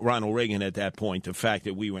Ronald Reagan at that point, the fact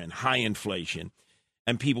that we were in high inflation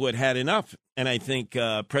and people had had enough. And I think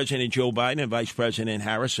President Joe Biden and Vice President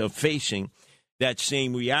Harris are facing that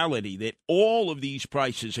same reality, that all of these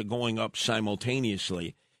prices are going up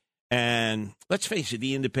simultaneously. And let's face it,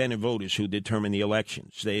 the independent voters who determine the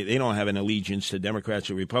elections, they don't have an allegiance to Democrats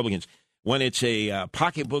or Republicans. When it's a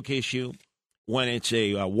pocketbook issue, when it's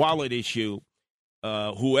a wallet issue,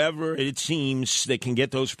 whoever it seems that can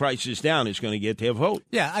get those prices down is going to get their vote.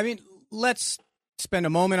 Yeah, I mean, let's spend a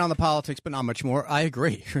moment on the politics, but not much more. I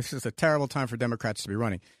agree. This is a terrible time for Democrats to be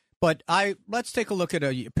running. But let's take a look at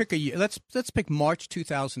pick a year. Let's pick March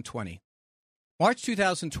 2020. March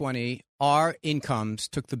 2020, our incomes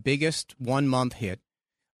took the biggest one-month hit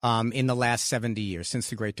in the last 70 years since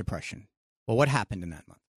the Great Depression. Well, what happened in that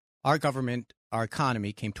month? Our government, our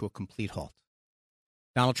economy came to a complete halt.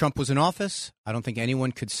 Donald Trump was in office. I don't think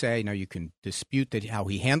anyone could say, now you can dispute how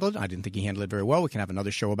he handled it. I didn't think he handled it very well. We can have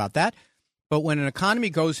another show about that. But when an economy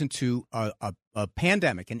goes into a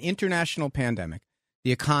pandemic, an international pandemic,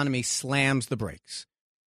 the economy slams the brakes.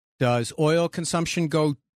 Does oil consumption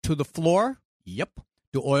go to the floor? Yep.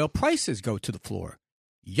 Do oil prices go to the floor?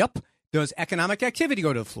 Yep. Does economic activity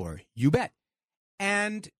go to the floor? You bet.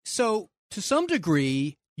 And so, to some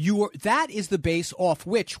degree, that is the base off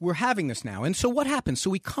which we're having this now. And so what happens?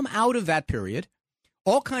 So we come out of that period.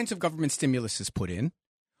 All kinds of government stimulus is put in.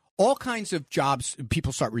 All kinds of jobs,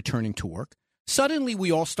 people start returning to work. Suddenly,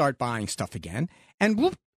 we all start buying stuff again. And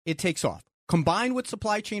whoop, it takes off. Combined with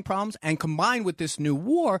supply chain problems and combined with this new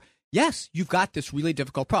war, yes, you've got this really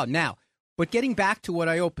difficult problem. Now, but getting back to what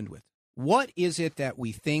I opened with, what is it that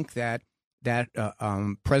we think that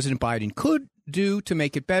President Biden could do to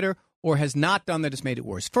make it better or has not done that has made it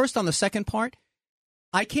worse? First, on the second part,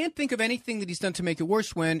 I can't think of anything that he's done to make it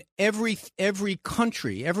worse when every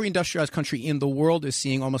country, every industrialized country in the world is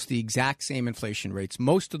seeing almost the exact same inflation rates.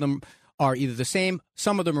 Most of them are either the same.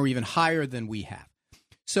 Some of them are even higher than we have.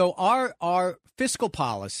 So our fiscal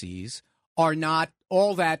policies are not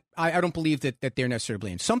all that, I don't believe that they're necessarily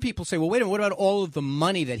blamed. Some people say, well, wait a minute, what about all of the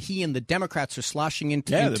money that he and the Democrats are sloshing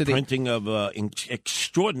into? The printing of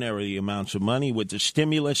extraordinary amounts of money with the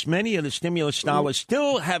stimulus. Many of the stimulus dollars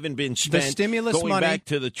still haven't been spent. The stimulus going money, back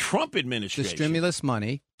to the Trump administration. The stimulus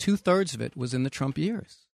money, 2/3 of it was in the Trump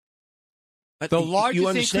years. The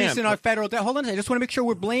largest increase in our federal debt. Hold on a second. I just want to make sure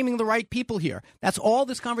we're blaming the right people here. That's all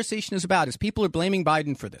this conversation is about, is people are blaming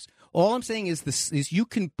Biden for this. All I'm saying is this: is you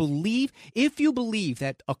can believe, if you believe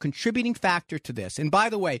that a contributing factor to this, and by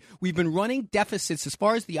the way, we've been running deficits as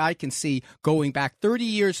far as the eye can see going back 30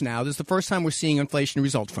 years now. This is the first time we're seeing inflation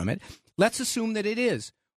result from it. Let's assume that it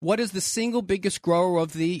is. What is the single biggest grower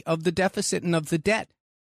of the deficit and of the debt?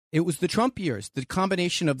 It was the Trump years, the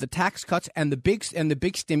combination of the tax cuts and the big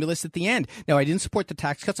stimulus at the end. Now, I didn't support the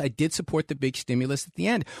tax cuts. I did support the big stimulus at the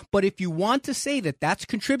end. But if you want to say that that's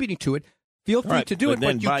contributing to it, feel free to do it.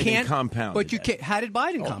 But you Biden can't. Compounded but you can't. How did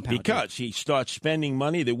Biden compound it? Because he starts spending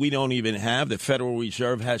money that we don't even have. The Federal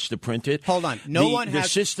Reserve has to print it. Hold on. The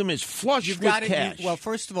system is flush with cash. Well,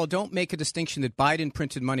 first of all, don't make a distinction that Biden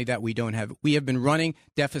printed money that we don't have. We have been running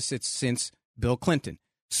deficits since Bill Clinton.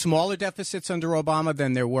 Smaller deficits under Obama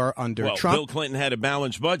than there were under Trump. Bill Clinton had a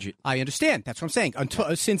balanced budget. I understand. That's what I'm saying.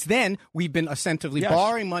 Since then, we've been ostensibly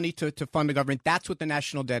borrowing money to fund the government. That's what the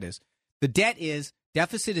national debt is. The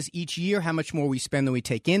deficit is each year how much more we spend than we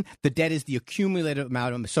take in. The debt is the accumulated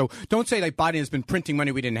amount of. So don't say like Biden has been printing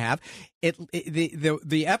money we didn't have.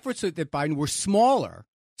 The efforts that Biden were smaller,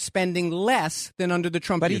 spending less than under the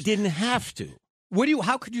Trump years. But he didn't have to.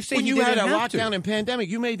 How could you say when you had a lockdown to? And pandemic?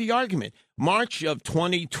 You made the argument. March of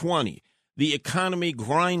 2020, the economy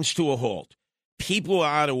grinds to a halt. People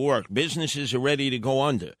are out of work. Businesses are ready to go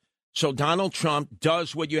under. So Donald Trump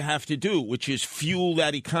does what you have to do, which is fuel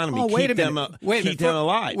that economy, keep them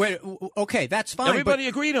alive. Okay, that's fine. Everybody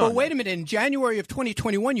agreed on. But wait a minute. In January of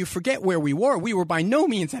 2021, you forget where we were. We were by no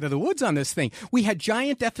means out of the woods on this thing. We had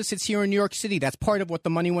giant deficits here in New York City. That's part of what the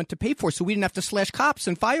money went to pay for. So we didn't have to slash cops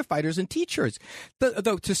and firefighters and teachers.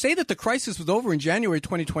 To say that the crisis was over in January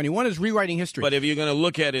 2021 is rewriting history. But if you're going to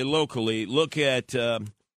look at it locally, look at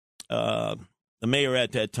the mayor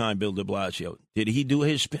at that time, Bill de Blasio. Did he do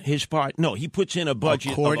his part? No, he puts in a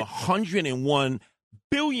budget of $101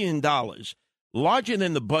 billion, larger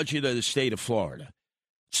than the budget of the state of Florida.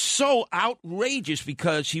 So outrageous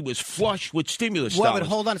because he was flush with stimulus dollars. But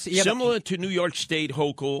hold on a second. Similar to New York State,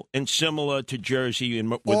 Hochul, and similar to Jersey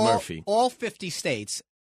with Murphy. All 50 states,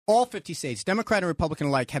 Democrat and Republican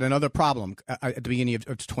alike, had another problem at the beginning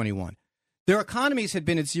of 21. Their economies had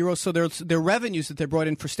been at zero, so their revenues that they brought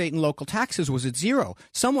in for state and local taxes was at zero.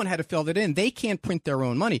 Someone had to fill that in. They can't print their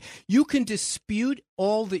own money. You can dispute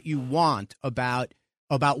all that you want about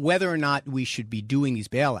whether or not we should be doing these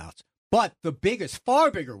bailouts. But the biggest, far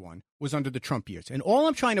bigger one was under the Trump years. And all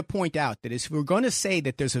I'm trying to point out that is, if we're going to say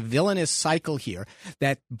that there's a villainous cycle here,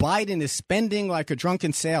 that Biden is spending like a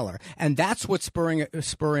drunken sailor, and that's what's spurring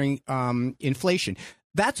inflation.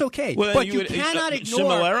 That's okay, but you cannot ignore.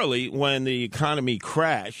 Similarly, when the economy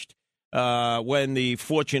crashed, when the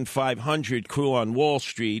Fortune 500 crew on Wall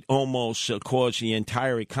Street almost caused the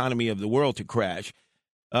entire economy of the world to crash,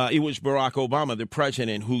 it was Barack Obama, the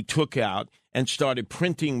president, who took out and started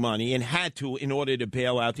printing money and had to in order to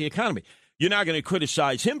bail out the economy. You're not going to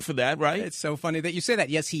criticize him for that, right? It's so funny that you say that.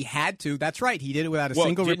 Yes, he had to. That's right. He did it without a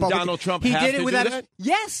single Republican. Donald Trump have to do that?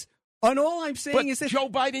 Yes. And all I'm saying is that Joe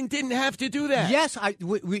Biden didn't have to do that. Yes,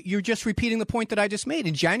 you're just repeating the point that I just made.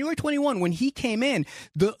 In January 21, when he came in,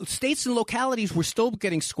 the states and localities were still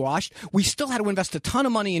getting squashed. We still had to invest a ton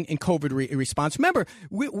of money in COVID response. Remember,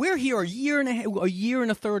 we're here a year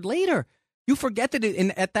and a third later. You forget that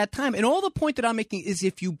at that time. And all the point that I'm making is,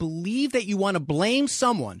 if you believe that you want to blame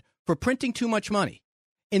someone for printing too much money,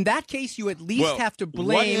 in that case, you at least have to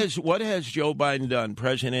blame. What has Joe Biden done,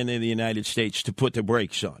 President of the United States, to put the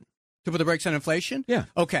brakes on? To put the brakes on inflation? Yeah.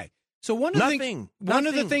 Okay. So one of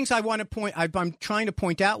the things I want to point, I'm trying to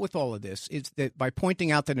point out with all of this is that by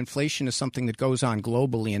pointing out that inflation is something that goes on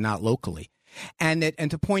globally and not locally, and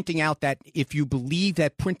to pointing out that if you believe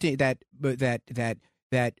that printing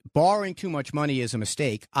that borrowing too much money is a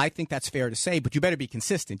mistake, I think that's fair to say, but you better be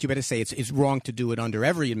consistent. You better say it's wrong to do it under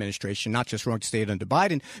every administration, not just wrong to say it under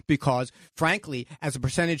Biden, because, frankly, as a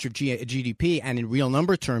percentage of GDP and in real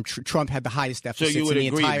number terms, Trump had the highest deficits in the entire... So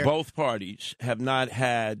you would agree both parties have not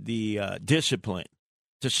had the discipline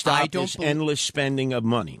to stop this endless spending of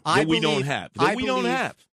money that we don't have.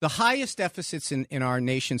 The highest deficits in our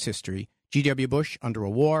nation's history, G.W. Bush under a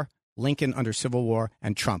war, Lincoln under Civil War,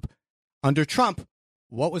 and Trump. Under Trump,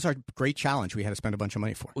 what was our great challenge we had to spend a bunch of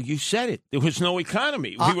money for? Well, you said it. There was no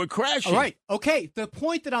economy. We were crashing. All right. Okay. The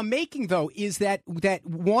point that I'm making, though, is that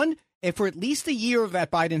one, for at least a year of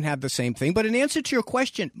that, Biden had the same thing. But in answer to your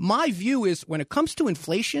question, my view is when it comes to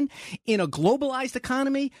inflation in a globalized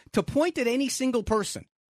economy, to point at any single person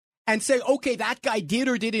and say, okay, that guy did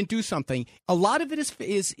or didn't do something, a lot of it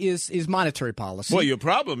is monetary policy. Well, your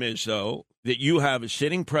problem is, though, that you have a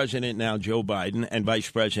sitting president now, Joe Biden, and Vice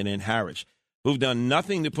President Harris, who've done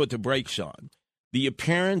nothing to put the brakes on. The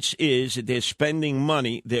appearance is that they're spending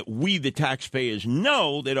money that we, the taxpayers,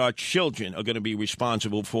 know that our children are going to be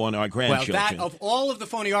responsible for and our grandchildren. Well, that, of all of the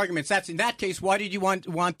phony arguments, that's in that case, why did you want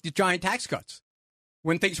the giant tax cuts?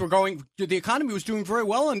 When things were going, the economy was doing very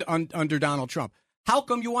well under Donald Trump. How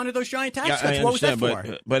come you wanted those giant tax cuts? What was that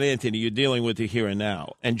for? But, Anthony, you're dealing with the here and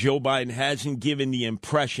now. And Joe Biden hasn't given the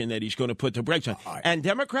impression that he's going to put the brakes on. Right. And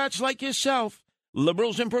Democrats like yourself,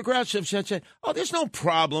 liberals and progressives, have said, "Oh, there's no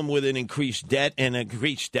problem with an increased debt and an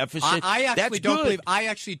increased deficit." I actually don't believe. I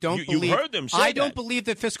actually don't believe. You heard them say I don't believe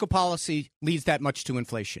that fiscal policy leads that much to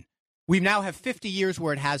inflation. We now have 50 years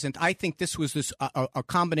where it hasn't. I think this was a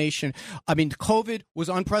combination. I mean, COVID was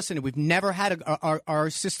unprecedented. We've never had our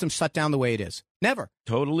system shut down the way it is. Never.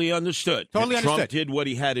 Totally understood. Trump did what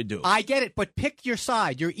he had to do. I get it, but pick your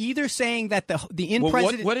side. You're either saying that the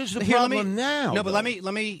president. What is the problem now? No, but let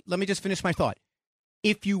me just finish my thought.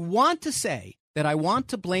 If you want to say that I want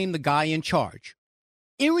to blame the guy in charge,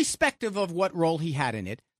 irrespective of what role he had in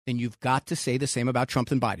it, then you've got to say the same about Trump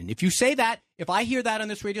and Biden. If you say that, if I hear that on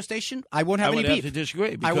this radio station, I won't have any beef. I would have to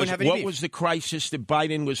disagree. Because what was the crisis that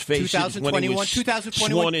Biden was facing when he was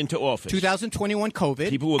sworn into office? 2021 COVID.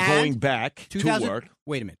 People were going back to work.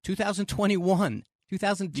 Wait a minute. 2021.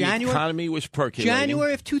 January, the economy was percolating.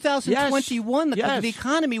 January of 2021, the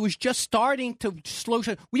economy was just starting to slow.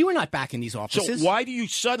 We were not back in these offices. So why do you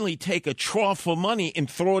suddenly take a trough of money and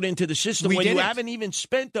throw it into the system when you haven't even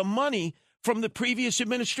spent the money from the previous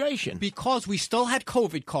administration? Because we still had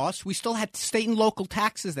COVID costs. We still had state and local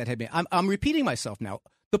taxes that had been. I'm repeating myself now.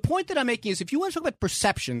 The point that I'm making is if you want to talk about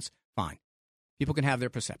perceptions, fine. People can have their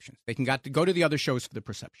perceptions. They can go to the other shows for the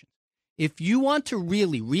perceptions. If you want to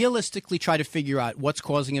really, realistically try to figure out what's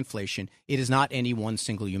causing inflation, it is not any one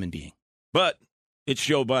single human being. But it's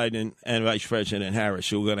Joe Biden and Vice President Harris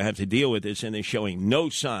who are going to have to deal with this, and they're showing no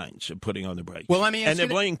signs of putting on the brakes. Well, let me ask and they're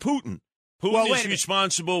blaming Putin. Putin is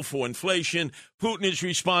responsible for inflation. Putin is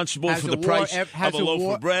responsible for the price of a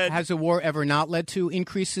loaf of bread. Has a war ever not led to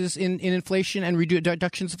increases in inflation and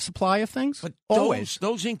reductions of supply of things? But always.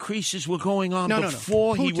 Those increases were going on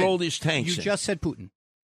before he rolled his tanks in. You just said Putin.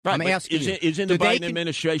 Right, I'm asking you. Isn't the Biden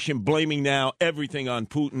administration blaming now everything on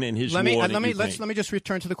Putin and his war in Ukraine? Let me just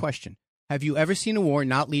return to the question. Have you ever seen a war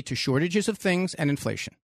not lead to shortages of things and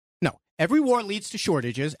inflation? No. Every war leads to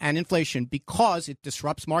shortages and inflation because it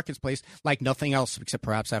disrupts marketplace like nothing else, except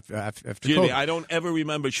perhaps after Jimmy, COVID. I don't ever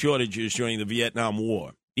remember shortages during the Vietnam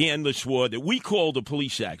War, the endless war that we called a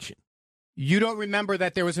police action. You don't remember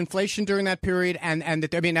that there was inflation during that period, and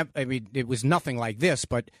that I mean, it was nothing like this,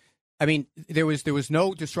 but. I mean, there was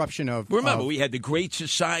no disruption of. Remember, we had the Great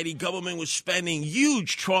Society. Government was spending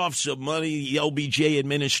huge troughs of money. The LBJ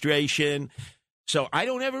administration. So I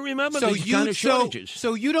don't ever remember these kind of shortages.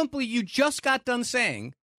 So you don't believe? You just got done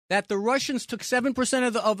saying that the Russians took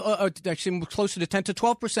 7% actually closer to 10 to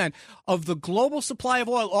 12% of the global supply of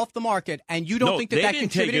oil off the market, and you don't think that they didn't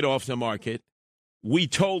contributed? Take it off the market. We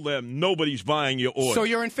told them nobody's buying your oil. So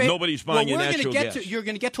you're in favor. Nobody's buying your natural gas. You're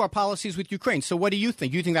going to get to our policies with Ukraine. So what do you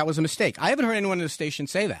think? You think that was a mistake? I haven't heard anyone in the station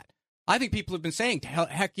say that. I think people have been saying,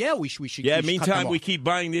 heck yeah, we should. Yeah. We meantime, we keep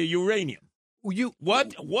buying their uranium.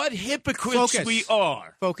 What hypocrites we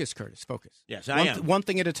are. Focus, Curtis. Focus. Yes, I am. One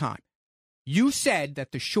thing at a time. You said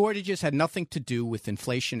that the shortages had nothing to do with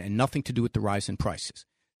inflation and nothing to do with the rise in prices.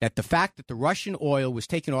 That the fact that the Russian oil was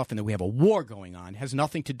taken off and that we have a war going on has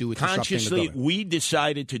nothing to do with disrupting the government. We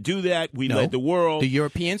decided to do that. We led the world. The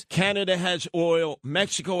Europeans? Canada has oil.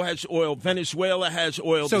 Mexico has oil. Venezuela has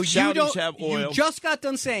oil. So the Saudis have oil. You just got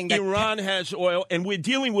done saying that Iran has oil. And we're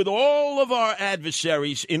dealing with all of our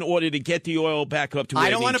adversaries in order to get the oil back up to where it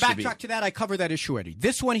needs to be. I don't want to backtrack to that. I covered that issue already.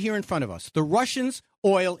 This one here in front of us. The Russians'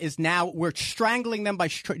 oil is now, we're strangling them by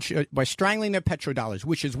strangling their petrodollars,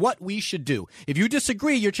 which is what we should do. If you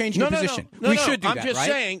disagree, you're changing your position. We should do that, I'm just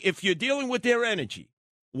saying, if you're dealing with their energy,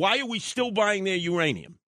 why are we still buying their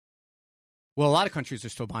uranium? Well, a lot of countries are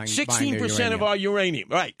still buying 16% of our uranium,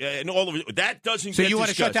 right? And all of it, that doesn't. So you want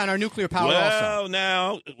to shut down our nuclear power? Well,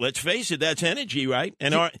 now let's face it, that's energy, right?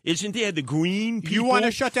 And isn't there the green people? You want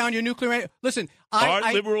to shut down your nuclear? Listen,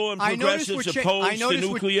 liberal and progressives opposed to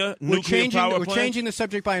nuclear power plants? We're changing the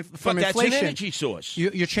subject from inflation. That's an energy source.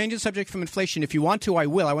 You're changing the subject from inflation. If you want to, I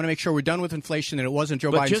will. I want to make sure we're done with inflation and it wasn't Joe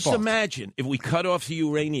Biden's fault. But just imagine if we cut off the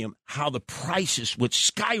uranium, how the prices would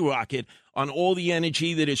skyrocket on all the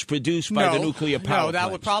energy that is produced by the nuclear power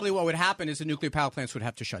plants? No, what would happen is the nuclear power plants would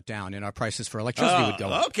have to shut down, and our prices for electricity would go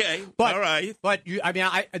up. Okay, but, all right. But you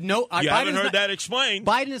haven't heard that explained.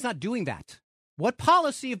 Biden is not doing that. What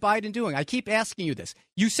policy is Biden doing? I keep asking you this.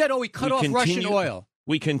 You said, we cut off Russian oil.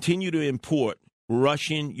 We continue to import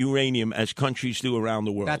Russian uranium as countries do around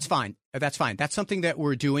the world. That's fine. That's something that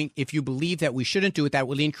we're doing. If you believe that we shouldn't do it, that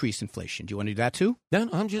will increase inflation. Do you want to do that too? No,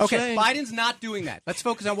 I'm just saying. Biden's not doing that. Let's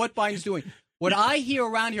focus on what Biden's doing. What I hear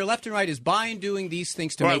around here, left and right, is Biden doing these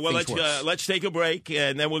things to make things worse. Let's take a break,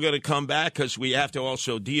 and then we're going to come back because we have to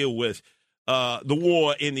also deal with the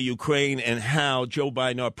war in the Ukraine and how Joe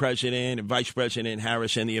Biden, our president, and Vice President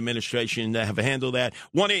Harris and the administration have handled that.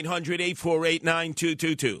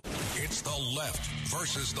 1-800-848-9222. It's the left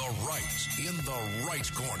versus the right in the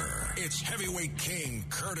right corner. It's heavyweight king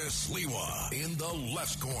Curtis Sliwa in the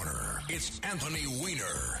left corner. It's Anthony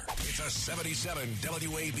Weiner. It's a 77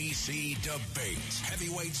 WABC debate.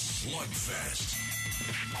 Heavyweight slugfest.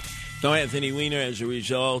 So, Anthony Weiner, as a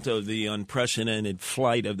result of the unprecedented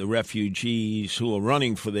flight of the refugees who are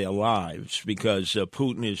running for their lives because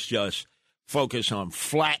Putin is just focused on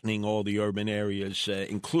flattening all the urban areas,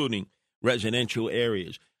 including residential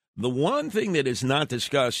areas. The one thing that is not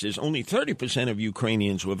discussed is only 30% of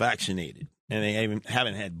Ukrainians were vaccinated, and they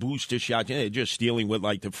haven't had booster shots. They're just dealing with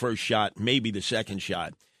like the first shot, maybe the second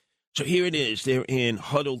shot. So here it is. They're in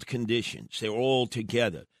huddled conditions. They're all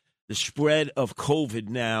together. The spread of COVID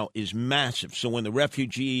now is massive. So when the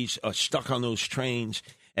refugees are stuck on those trains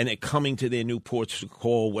and they're coming to their new ports of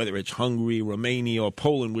call, whether it's Hungary, Romania, or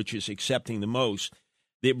Poland, which is accepting the most,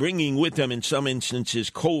 they're bringing with them, in some instances,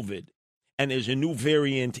 COVID. And there's a new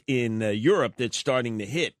variant in Europe that's starting to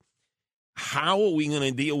hit. How are we going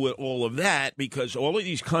to deal with all of that? Because all of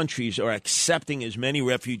these countries are accepting as many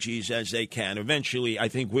refugees as they can. Eventually, I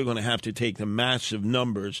think we're going to have to take the massive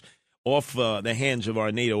numbers off the hands of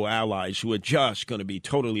our NATO allies who are just going to be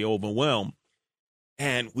totally overwhelmed.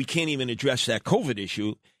 And we can't even address that COVID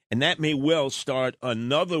issue. And that may well start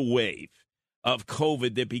another wave of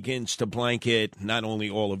COVID that begins to blanket not only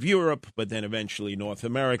all of Europe, but then eventually North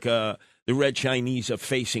America. The Red Chinese are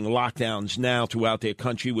facing lockdowns now throughout their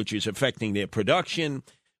country, which is affecting their production,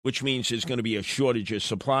 which means there's going to be a shortage of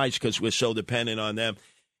supplies because we're so dependent on them.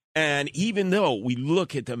 And even though we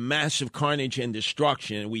look at the massive carnage and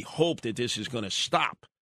destruction, and we hope that this is going to stop,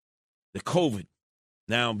 the COVID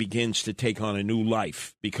now begins to take on a new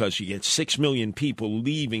life because you get 6 million people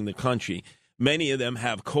leaving the country. Many of them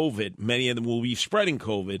have COVID. Many of them will be spreading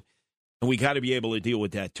COVID. And we got to be able to deal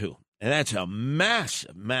with that, too. And that's a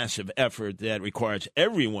massive, massive effort that requires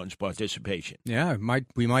everyone's participation. Yeah,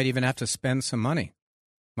 we might even have to spend some money.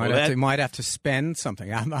 Might have to spend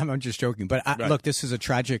something. I'm just joking. But right. Look, this is a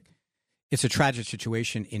tragic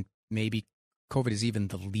situation. In maybe COVID is even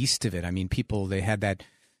the least of it. I mean, they had that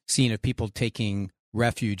scene of people taking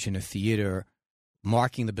refuge in a theater,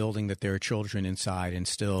 marking the building that there are children inside, and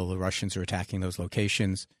still the Russians are attacking those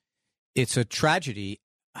locations. It's a tragedy.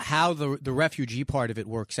 How the refugee part of it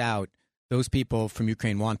works out, those people from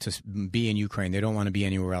Ukraine want to be in Ukraine. They don't want to be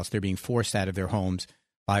anywhere else. They're being forced out of their homes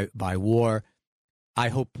by war. I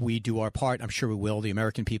hope we do our part. I'm sure we will. The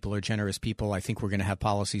American people are generous people. I think we're going to have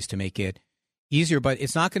policies to make it easier, but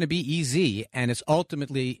it's not going to be easy, and it's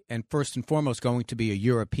ultimately and first and foremost going to be a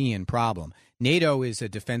European problem. NATO is a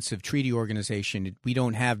defensive treaty organization. We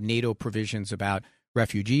don't have NATO provisions about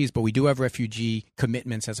refugees, but we do have refugee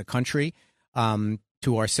commitments as a country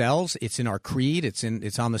to ourselves. It's in our creed. It's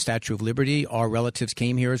on the Statue of Liberty. Our relatives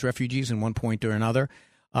came here as refugees in one point or another.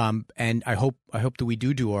 And I hope that we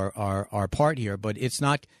do our part here, but it's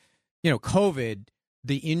not, COVID,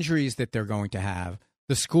 the injuries that they're going to have,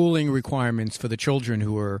 the schooling requirements for the children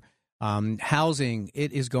who are housing.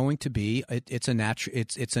 It is going to be it's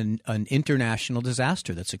an international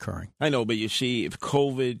disaster that's occurring. I know, but you see, if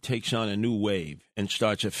COVID takes on a new wave and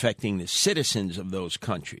starts affecting the citizens of those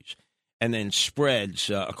countries, and then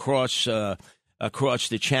spreads across the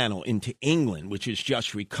channel into England, which is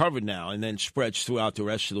just recovered now, and then spreads throughout the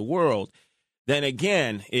rest of the world, then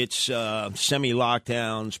again, it's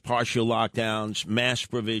semi-lockdowns, partial lockdowns, mass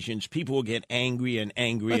provisions. People will get angry and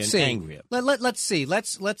angry and angrier. Let's see.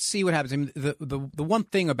 Let's see what happens. I mean, the one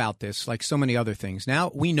thing about this, like so many other things,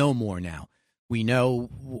 now we know more now. We know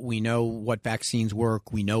what vaccines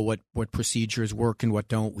work. We know what procedures work and what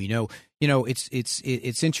don't. We know,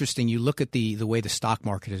 it's interesting. You look at the way the stock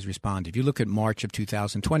market has responded. If you look at March of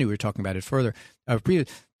 2020, we were talking about it further.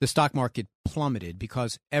 The stock market plummeted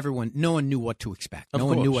because no one knew what to expect. No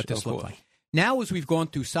one knew what this looked like. Now, as we've gone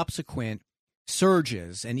through subsequent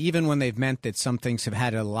surges, and even when they've meant that some things have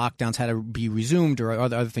had lockdowns had to be resumed or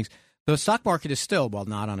other things, The stock market is still, well,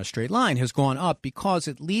 not on a straight line, has gone up because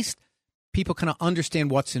at least people kind of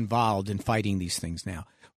understand what's involved in fighting these things now.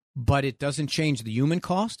 But it doesn't change the human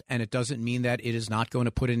cost, and it doesn't mean that it is not going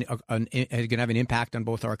to going to have an impact on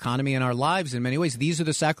both our economy and our lives in many ways. These are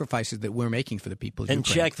the sacrifices that we're making for the people of And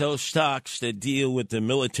Ukraine. check those stocks that deal with the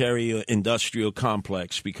military-industrial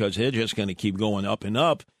complex, because they're just going to keep going up and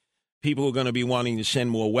up. People are going to be wanting to send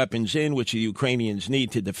more weapons in, which the Ukrainians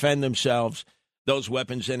need to defend themselves. Those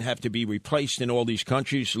weapons then have to be replaced in all these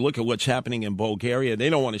countries. Look at what's happening in Bulgaria. They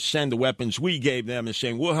don't want to send the weapons we gave them and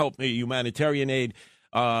saying, we'll help the humanitarian aid.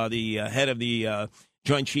 The head of the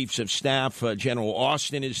Joint Chiefs of Staff, General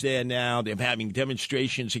Austin, is there now. They're having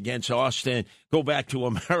demonstrations against Austin. Go back to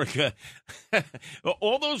America.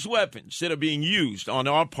 All those weapons that are being used on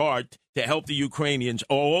our part to help the Ukrainians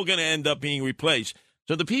are all going to end up being replaced.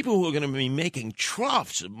 So the people who are going to be making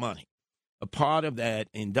troughs of money, a part of that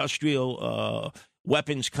industrial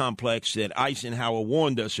weapons complex that Eisenhower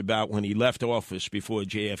warned us about when he left office before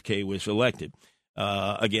JFK was elected.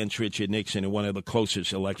 Against Richard Nixon in one of the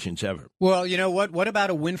closest elections ever. Well, you know what? What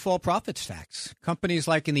about a windfall profits tax? Companies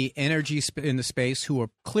like in the energy in the space who are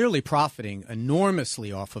clearly profiting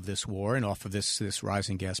enormously off of this war and off of this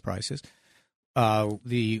rising gas prices.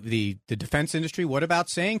 The defense industry. What about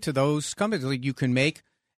saying to those companies, like, you can make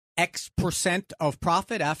X percent of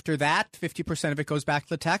profit. After that, 50% of it goes back to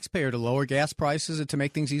the taxpayer to lower gas prices and to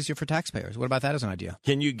make things easier for taxpayers. What about that as an idea?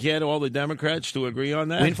 Can you get all the Democrats to agree on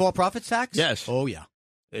that? Windfall profits tax? Yes. Oh, yeah.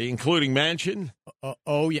 Including Manchin?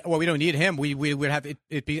 Oh, yeah. Well, we don't need him. We would have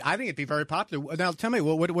it be. I think it'd be very popular. Now, tell me,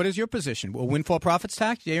 what is your position? Well, windfall profits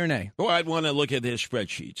tax, yay or nay? Well, I'd want to look at their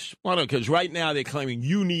spreadsheets. Because right now they're claiming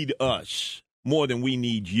you need us more than we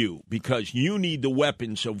need you, because you need the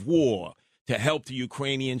weapons of war to help the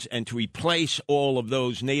Ukrainians and to replace all of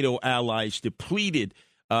those NATO allies' depleted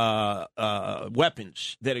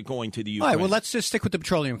weapons that are going to the Ukraine. All right, well, let's just stick with the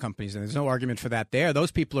petroleum companies, and there's no argument for that there.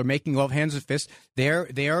 Those people are making all hands and fists. They're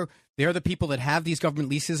the people that have these government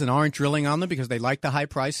leases and aren't drilling on them because they like the high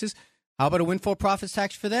prices. How about a windfall profits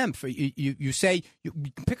tax for them? For you say you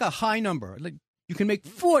pick a high number. Like, you can make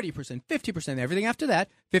 40%, 50%, everything after that.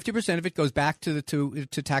 50% of it goes back to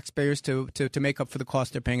taxpayers to make up for the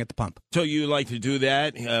cost they're paying at the pump. So you like to do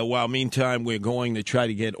that while meantime we're going to try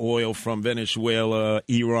to get oil from Venezuela,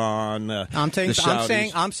 Iran, I'm saying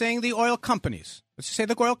the the oil companies. Let's just say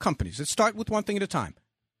the oil companies. Let's start with one thing at a time.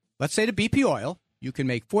 Let's say to BP Oil, you can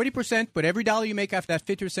make 40%, but every dollar you make after that,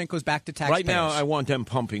 50% goes back to taxpayers. Right now, I want them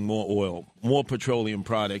pumping more oil, more petroleum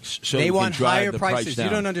products, so they want can drive higher the prices. price down.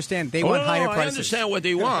 You don't understand. They want higher prices. I understand what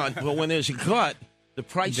they want, but when there's a cut, the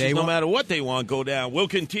prices, no matter what they want, go down. We'll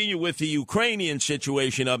continue with the Ukrainian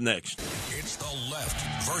situation up next. It's the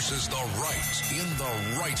left versus the right in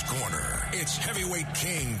the right corner. It's heavyweight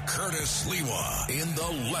king Curtis Sliwa in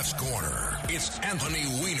the left corner. It's Anthony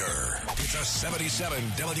Weiner. It's a 77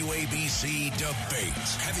 WABC debate.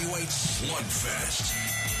 Heavyweight slugfest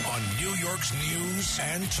on New York's news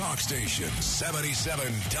and talk station, 77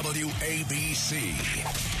 WABC.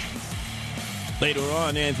 Later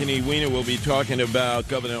on, Anthony Weiner will be talking about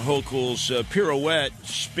Governor Hochul's pirouette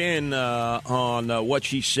spin on what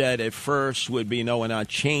she said at first would be, no, we're not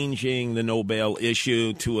changing the no bail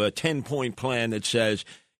issue, to a 10-point plan that says,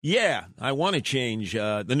 yeah, I want to change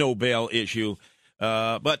the no bail issue.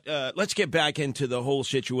 But let's get back into the whole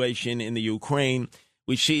situation in the Ukraine.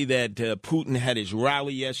 We see that Putin had his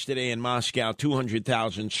rally yesterday in Moscow,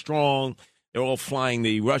 200,000 strong. They're all flying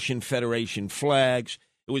the Russian Federation flags.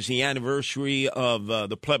 It was the anniversary of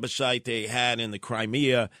the plebiscite they had in the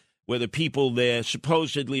Crimea, where the people there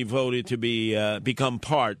supposedly voted to become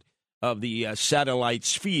part of the satellite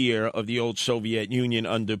sphere of the old Soviet Union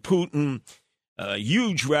under Putin.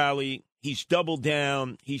 Huge rally. He's doubled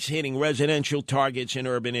down. He's hitting residential targets in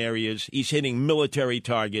urban areas. He's hitting military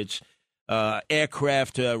targets,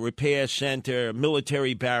 aircraft repair center,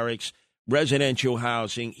 military barracks, residential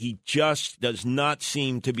housing. He just does not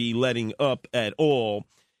seem to be letting up at all.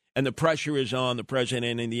 And the pressure is on the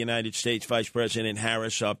president in the United States, Vice President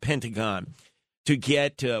Harris, Pentagon, to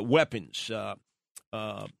get weapons,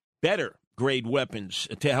 better grade weapons,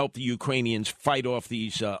 to help the Ukrainians fight off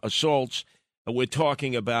these assaults. We're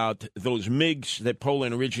talking about those MiGs that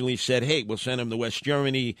Poland originally said, hey, we'll send them to West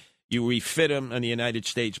Germany. You refit them on the United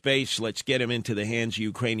States base. Let's get them into the hands of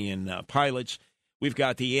Ukrainian pilots. We've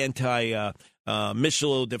got the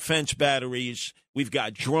anti-missile defense batteries. We've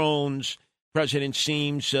got drones. President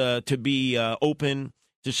seems to be open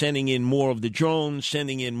to sending in more of the drones,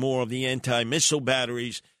 sending in more of the anti-missile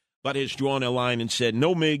batteries, but has drawn a line and said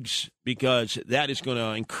no MiGs, because that is going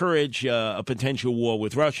to encourage a potential war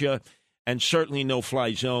with Russia, and certainly no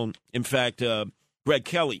fly zone. In fact, Greg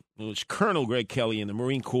Kelly, it was Colonel Greg Kelly in the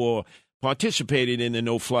Marine Corps, participated in the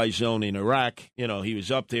no-fly zone in Iraq. You know, he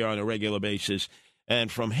was up there on a regular basis.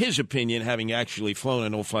 And from his opinion, having actually flown a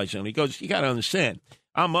no-fly zone, he goes, you got to understand,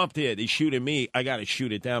 I'm up there. They shoot at me. I got to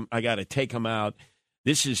shoot at them. I got to take them out.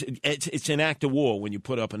 It's an act of war when you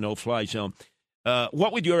put up a no-fly zone.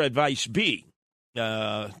 What would your advice be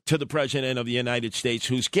to the President of the United States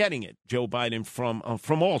who's getting it, Joe Biden,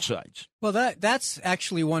 from all sides? Well, that's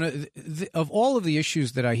actually one of all of the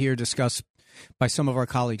issues that I hear discussed by some of our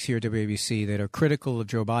colleagues here at WABC that are critical of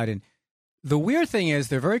Joe Biden. The weird thing is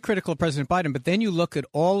they're very critical of President Biden, but then you look at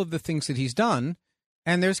all of the things that he's done,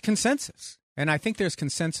 and there's consensus. And I think there's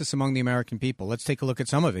consensus among the American people. Let's take a look at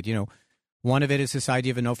some of it. You know, one of it is this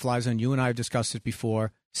idea of a no-fly zone. You and I have discussed it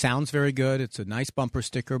before. Sounds very good. It's a nice bumper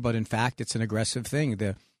sticker, but in fact, it's an aggressive thing.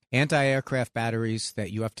 The anti-aircraft batteries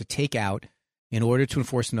that you have to take out in order to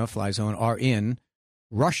enforce a no-fly zone are in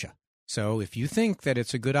Russia. So if you think that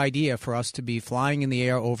it's a good idea for us to be flying in the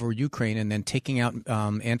air over Ukraine and then taking out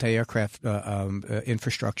anti-aircraft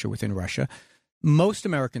infrastructure within Russia, most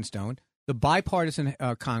Americans don't. The bipartisan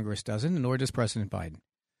Congress doesn't, nor does President Biden.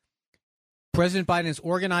 President Biden has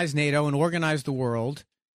organized NATO and organized the world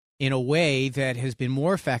in a way that has been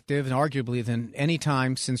more effective and arguably than any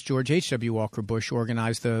time since George H.W. Walker Bush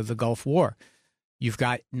organized the Gulf War. You've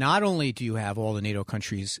got, not only do you have all the NATO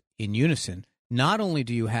countries in unison, not only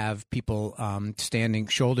do you have people standing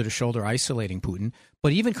shoulder to shoulder isolating Putin,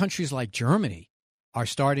 but even countries like Germany are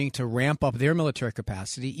starting to ramp up their military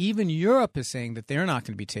capacity. Even Europe is saying that they're not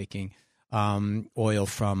going to be taking oil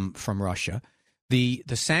from Russia. The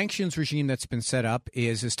sanctions regime that's been set up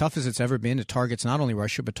is as tough as it's ever been. It targets not only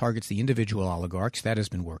Russia, but targets the individual oligarchs. That has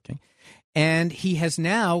been working. And he has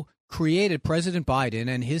now created, President Biden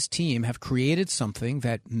and his team have created something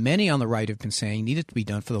that many on the right have been saying needed to be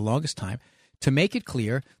done for the longest time, to make it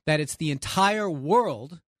clear that it's the entire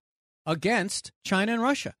world against China and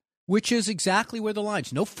Russia, which is exactly where the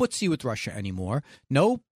line's. No footsie with Russia anymore.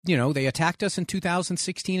 No, they attacked us in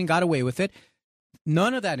 2016 and got away with it.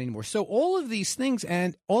 None of that anymore. So all of these things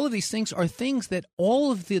are things that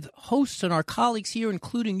all of the hosts and our colleagues here,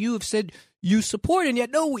 including you, have said you support, and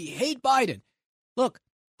yet, no, we hate Biden. Look,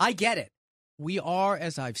 I get it. We are,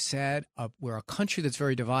 as I've said, we're a country that's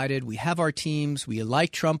very divided. We have our teams. We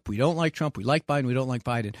like Trump. We don't like Trump. We like Biden. We don't like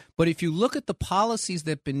Biden. But if you look at the policies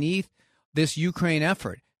that beneath this Ukraine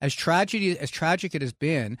effort, as tragic it has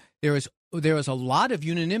been, there is a lot of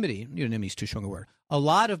unanimity. Unanimity is too strong a word. A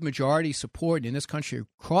lot of majority support in this country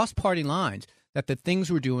across party lines that the things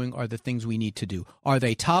we're doing are the things we need to do. Are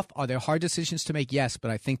they tough? Are there hard decisions to make? Yes, but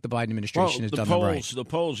I think the Biden administration has done them right. The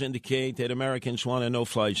polls indicate that Americans want a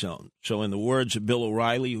no-fly zone. So in the words of Bill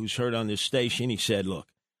O'Reilly, who's heard on this station, he said, look,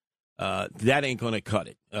 that ain't going to cut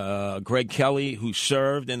it. Greg Kelly, who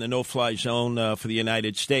served in the no-fly zone for the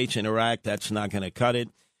United States in Iraq, that's not going to cut it.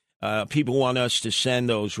 People want us to send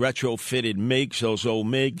those retrofitted MiGs, those old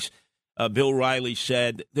MiGs. Bill Riley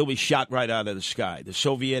said they'll be shot right out of the sky. The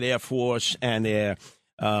Soviet Air Force and their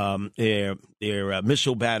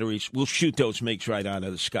missile batteries will shoot those MiGs right out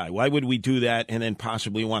of the sky. Why would we do that and then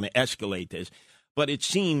possibly want to escalate this? But it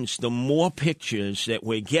seems the more pictures that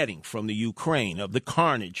we're getting from the Ukraine, of the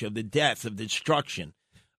carnage, of the death, of the destruction,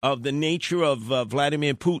 of the nature of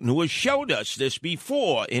Vladimir Putin, who has showed us this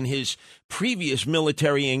before in his previous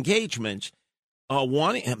military engagements,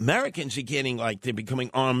 Americans are getting like they're becoming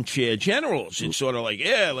armchair generals. It's sort of like,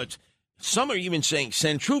 some are even saying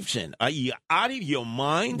send troops in. Are you out of your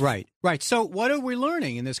mind? Right. So what are we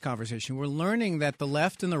learning in this conversation? We're learning that the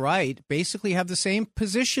left and the right basically have the same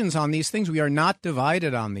positions on these things. We are not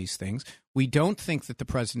divided on these things. We don't think that the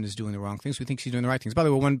president is doing the wrong things. We think he's doing the right things. By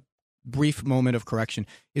the way, one brief moment of correction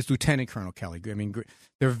is Lieutenant Colonel Kelly. I mean,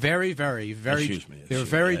 they're very, very, very, they're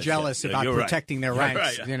very jealous about protecting their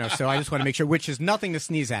ranks. Right. So I just want to make sure, which is nothing to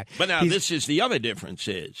sneeze at. But now this is the other difference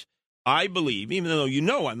is, I believe, even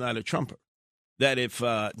though I'm not a Trumper, that if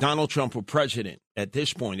Donald Trump were president at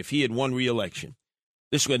this point, if he had won re-election,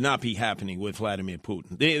 this would not be happening with Vladimir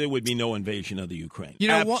Putin. There would be no invasion of the Ukraine.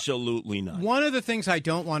 Absolutely not. One of the things I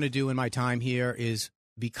don't want to do in my time here is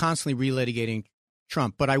be constantly relitigating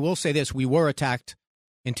Trump. But I will say this. We were attacked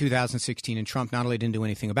in 2016, and Trump not only didn't do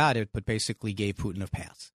anything about it, but basically gave Putin a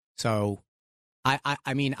pass. So,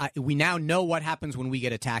 we now know what happens when we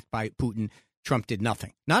get attacked by Putin. Trump did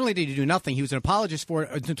nothing. Not only did he do nothing, he was an apologist for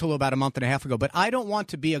it until about a month and a half ago. But I don't want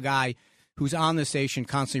to be a guy who's on the station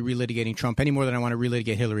constantly relitigating Trump any more than I want to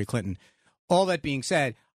relitigate Hillary Clinton. All that being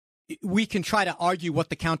said, we can try to argue what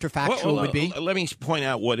the counterfactual would be. Let me point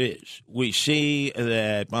out what is. We see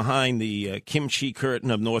that behind the kimchi curtain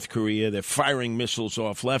of North Korea, they're firing missiles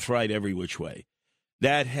off left, right, every which way.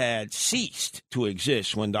 that had ceased to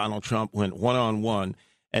exist when Donald Trump went one-on-one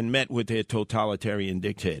and met with their totalitarian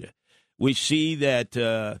dictator. We see that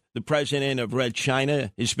the president of Red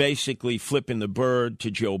China is basically flipping the bird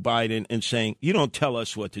to Joe Biden and saying, you don't tell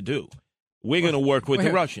us what to do. We're going to work with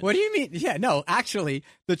the Russians. What do you mean? Yeah, no, actually,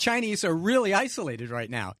 the Chinese are really isolated right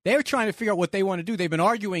now. They're trying to figure out what they want to do. They've been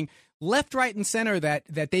arguing left, right, and center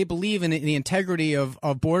that they believe in the integrity of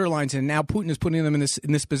border lines, and now Putin is putting them in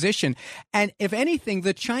this position. And if anything,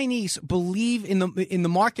 the Chinese believe in the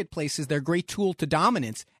marketplace as their great tool to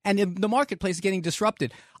dominance, and the marketplace is getting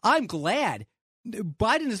disrupted. I'm glad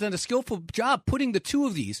Biden has done a skillful job putting the two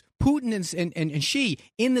of these, Putin and Xi,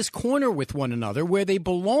 in this corner with one another where they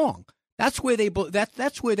belong. That's where they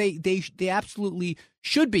absolutely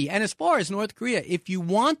should be. And as far as North Korea, if you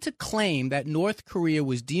want to claim that North Korea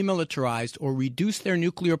was demilitarized or reduced their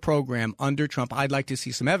nuclear program under Trump, I'd like to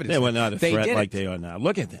see some evidence. They were not a threat like they are now.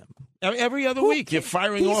 Look at them. Every other week, you're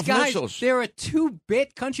firing off missiles. They're a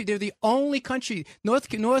two-bit country. They're the only country. North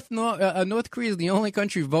Korea is the only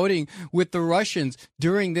country voting with the Russians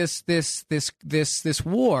during this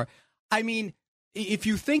war. I mean, if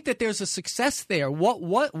you think that there's a success there,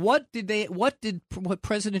 what did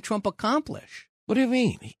President Trump accomplish? What do you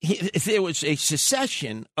mean? There was a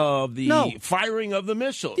cessation of the firing of the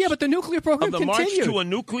missiles. Yeah, but the nuclear program continued. Of the march to a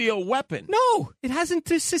nuclear weapon. No, it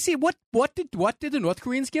hasn't. What did the North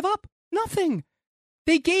Koreans give up? Nothing.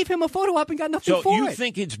 They gave him a photo op and got nothing for it. So you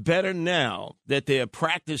think it's better now that they're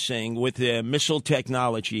practicing with their missile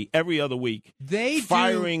technology every other week,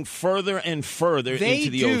 firing further and further into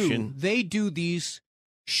the ocean? They do these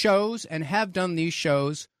shows and have done these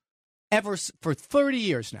shows for 30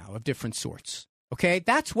 years now of different sorts. Okay,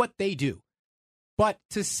 that's what they do. But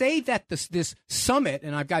to say that this summit,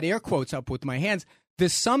 and I've got air quotes up with my hands,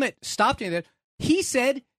 this summit stopped it. He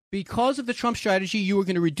said, because of the Trump strategy, you were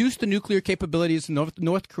going to reduce the nuclear capabilities of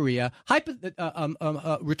North Korea.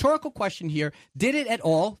 Rhetorical question here. Did it at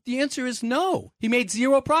all? The answer is no. He made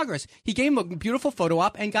zero progress. He gave him a beautiful photo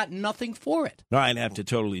op and got nothing for it. No, I'd have to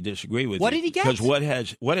totally disagree with you. What did he get? Because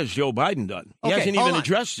what has Joe Biden done? He hasn't even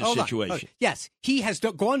addressed the situation. Yes, he has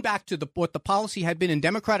gone back to what the policy had been in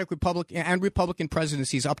Democratic, Republican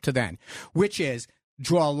presidencies up to then, which is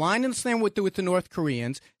draw a line in the sand with the North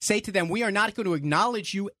Koreans, say to them, we are not going to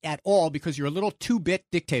acknowledge you at all because you're a little two-bit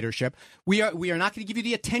dictatorship. We are not going to give you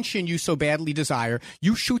the attention you so badly desire.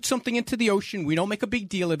 You shoot something into the ocean, we don't make a big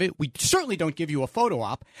deal of it. We certainly don't give you a photo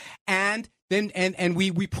op. And then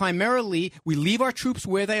we primarily leave our troops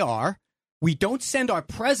where they are. We don't send our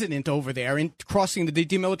president over there in crossing the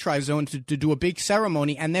demilitarized zone to do a big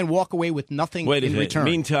ceremony and then walk away with nothing in return.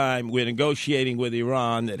 Meantime, we're negotiating with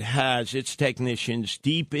Iran that has its technicians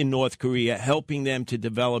deep in North Korea, helping them to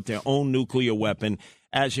develop their own nuclear weapon,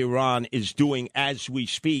 as Iran is doing as we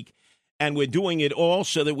speak. And we're doing it all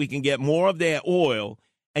so that we can get more of their oil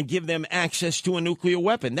and give them access to a nuclear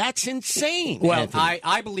weapon. That's insane. Well,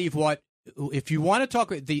 I believe if you want to talk,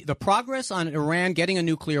 the progress on Iran getting a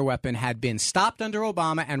nuclear weapon had been stopped under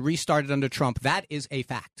Obama and restarted under Trump. That is a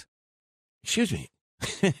fact. Excuse me.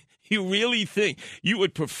 You really think you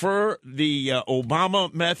would prefer the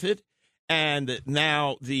Obama method and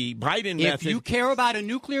now the Biden method? If you care about a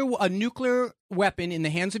nuclear weapon in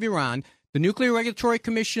the hands of Iran, the Nuclear Regulatory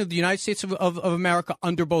Commission of the United States of America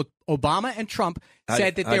under both Obama and Trump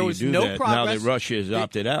said that there was no progress. Now that Russia has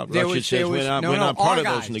opted out. Russia says we're not part of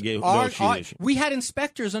those negotiations. We had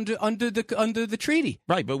inspectors under the treaty.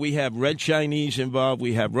 Right, but we have Red Chinese involved.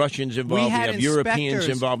 We have Russians involved. We have Europeans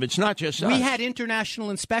involved. It's not just us. We had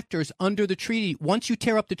international inspectors under the treaty. Once you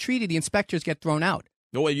tear up the treaty, the inspectors get thrown out.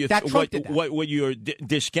 What you're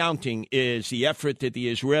discounting is the effort that the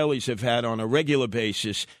Israelis have had on a regular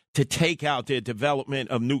basis to take out their development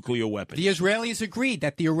of nuclear weapons. The Israelis agreed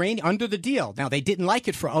that the Iran under the deal. Now, they didn't like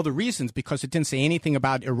it for other reasons because it didn't say anything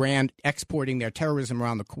about Iran exporting their terrorism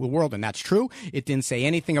around the world, and that's true. It didn't say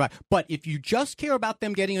anything about. But if you just care about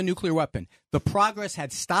them getting a nuclear weapon, the progress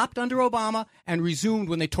had stopped under Obama and resumed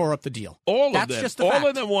when they tore up the deal. All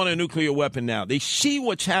of them want a nuclear weapon now. They see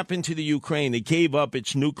what's happened to the Ukraine. They gave up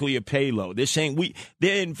its nuclear payload. They're saying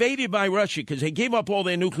they're invaded by Russia because they gave up all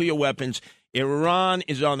their nuclear weapons. Iran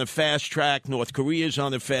is on the fast track. North Korea is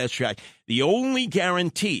on the fast track. The only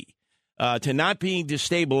guarantee to not being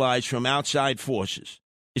destabilized from outside forces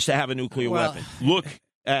is to have a nuclear weapon. Look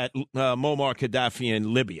at Muammar Gaddafi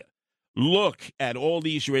in Libya. Look at all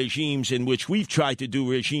these regimes in which we've tried to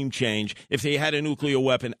do regime change. If they had a nuclear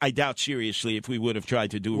weapon, I doubt seriously if we would have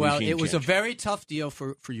tried to do regime change. Well, it was a very tough deal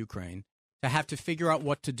for Ukraine to have to figure out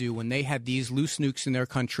what to do when they had these loose nukes in their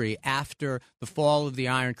country after the fall of the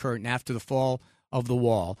Iron Curtain, after the fall of the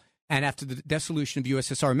wall. And after the dissolution of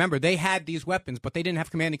USSR, remember, they had these weapons, but they didn't have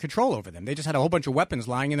command and control over them. They just had a whole bunch of weapons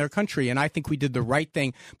lying in their country. And I think we did the right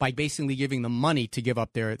thing by basically giving them money to give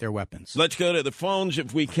up their weapons. Let's go to the phones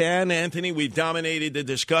if we can. Anthony, we've dominated the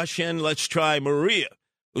discussion. Let's try Maria,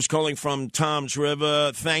 who's calling from Toms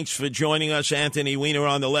River. Thanks for joining us. Anthony Weiner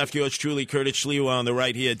on the left. Yours truly, Curtis Sliwa on the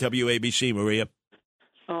right here at WABC. Maria.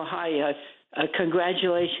 Oh, hi.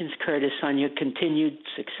 Congratulations, Curtis, on your continued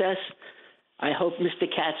success. I hope Mr.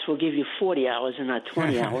 Katz will give you 40 hours and not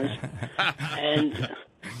 20 hours. And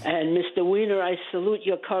Mr. Weiner, I salute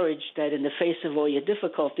your courage that in the face of all your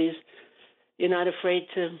difficulties, you're not afraid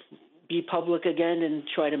to be public again and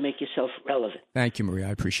try to make yourself relevant. Thank you, Maria.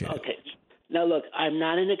 I appreciate it. Okay. Now, look, I'm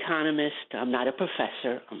not an economist. I'm not a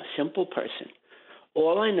professor. I'm a simple person.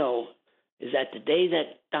 All I know is that the day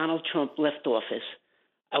that Donald Trump left office,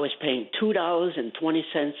 I was paying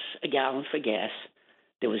 $2.20 a gallon for gas.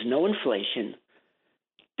 There was no inflation.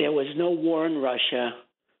 There was no war in Russia.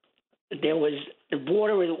 The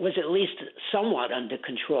border was at least somewhat under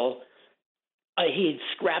control. He had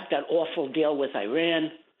scrapped that awful deal with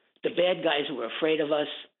Iran. The bad guys were afraid of us.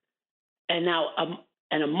 And now,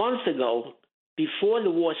 a month ago, before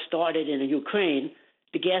the war started in Ukraine,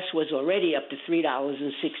 the gas was already up to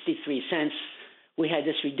 $3.63. We had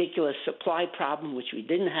this ridiculous supply problem, which we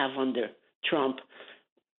didn't have under Trump.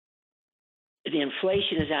 The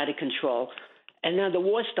inflation is out of control. And now the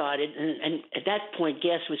war started, and at that point,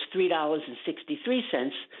 gas was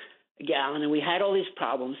 $3.63 a gallon, and we had all these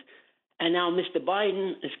problems. And now Mr.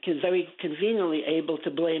 Biden is very conveniently able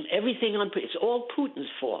to blame everything on Putin. It's all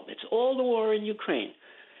Putin's fault. It's all the war in Ukraine.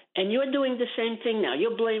 And you're doing the same thing now.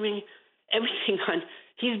 You're blaming everything on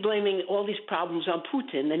 – he's blaming all these problems on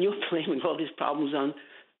Putin, and you're blaming all these problems on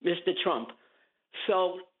Mr. Trump.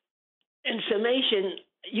 So in summation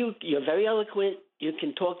 – You're very eloquent. You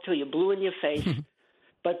can talk till you're blue in your face.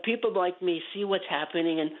 But people like me see what's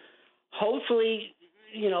happening, and hopefully,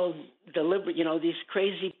 these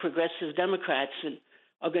crazy progressive Democrats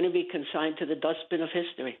are going to be consigned to the dustbin of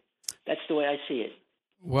history. That's the way I see it.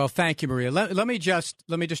 Well, thank you, Maria. Let me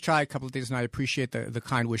just try a couple of things, and I appreciate the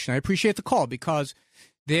kind wish, and I appreciate the call because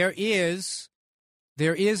there is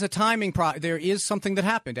a timing there is something that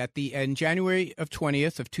happened in January of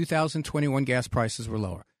 2021. Gas prices were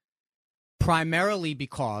lower, primarily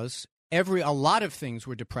because a lot of things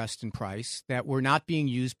were depressed in price that were not being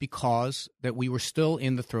used because that we were still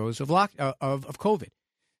in the throes of COVID.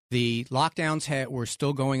 The lockdowns were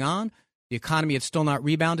still going on. The economy had still not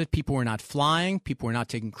rebounded. People were not flying. People were not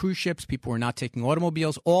taking cruise ships. People were not taking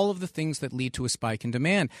automobiles. All of the things that lead to a spike in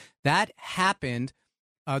demand. That happened.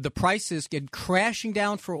 The prices get crashing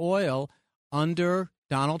down for oil under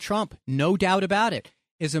Donald Trump. No doubt about it.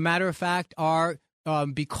 As a matter of fact,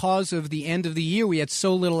 because of the end of the year, we had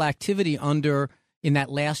so little activity in that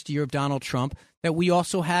last year of Donald Trump that we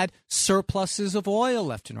also had surpluses of oil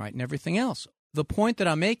left and right and everything else. The point that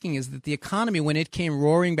I'm making is that the economy, when it came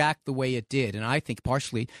roaring back the way it did, and I think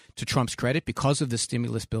partially to Trump's credit because of the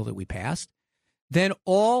stimulus bill that we passed, then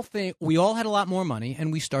we all had a lot more money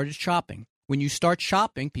and we started shopping. When you start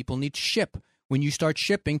shopping, people need to ship. When you start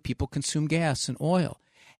shipping, people consume gas and oil.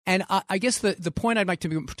 And I guess the point I'd like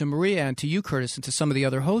to Maria and to you, Curtis, and to some of the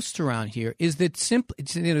other hosts around here is that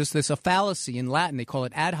there's a fallacy in Latin. They call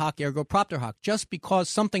it ad hoc ergo propter hoc. Just because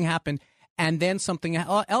something happened and then something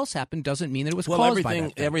else happened doesn't mean that it was caused by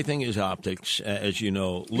that. Everything is optics, as you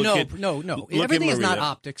know. No. Everything is not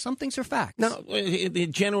optics. Some things are facts. No, the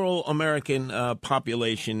general American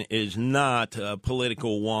population is not a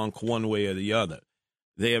political wonk one way or the other.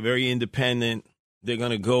 They are very independent. They're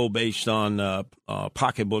going to go based on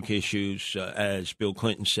pocketbook issues. As Bill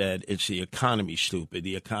Clinton said, it's the economy, stupid,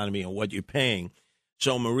 the economy and what you're paying.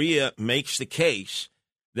 So Maria makes the case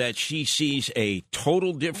that she sees a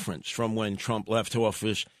total difference from when Trump left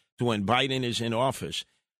office to when Biden is in office.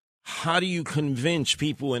 How do you convince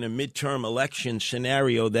people in a midterm election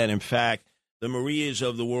scenario that, in fact, the Marias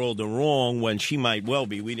of the world are wrong when she might well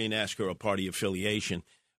be? We didn't ask her a party affiliation.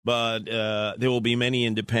 But there will be many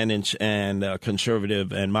independents and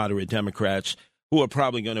conservative and moderate Democrats who are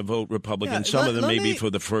probably going to vote Republican. Some of them maybe for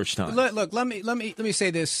the first time. Look, let me say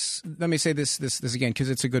this. Let me say this again because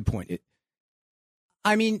it's a good point.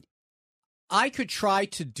 I could try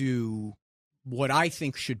to do what I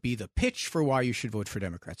think should be the pitch for why you should vote for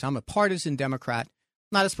Democrats. I'm a partisan Democrat,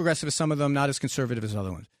 not as progressive as some of them, not as conservative as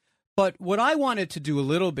other ones. But what I wanted to do a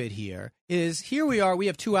little bit here is, here we are. We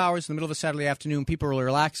have 2 hours in the middle of a Saturday afternoon. People are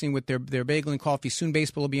relaxing with their bagel and coffee. Soon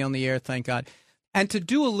baseball will be on the air, thank God. And to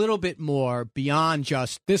do a little bit more beyond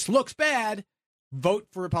just, this looks bad, vote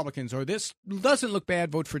for Republicans, or this doesn't look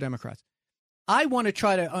bad, vote for Democrats. I want to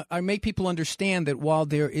try to make people understand that while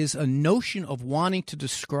there is a notion of wanting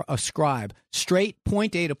to ascribe straight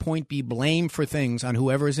point A to point B blame for things on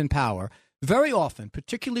whoever is in power, very often,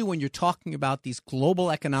 particularly when you're talking about these global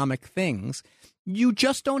economic things, you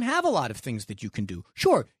just don't have a lot of things that you can do.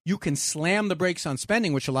 Sure, you can slam the brakes on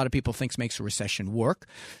spending, which a lot of people think makes a recession work.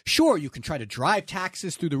 Sure, you can try to drive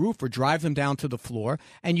taxes through the roof or drive them down to the floor,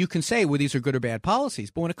 and you can say, well, these are good or bad policies.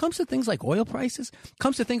 But when it comes to things like oil prices,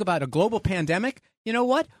 comes to think about a global pandemic, you know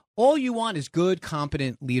what? All you want is good,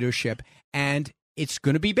 competent leadership, and it's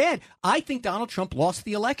going to be bad. I think Donald Trump lost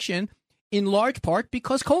the election in large part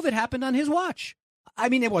because COVID happened on his watch. I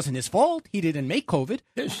mean, it wasn't his fault. He didn't make COVID,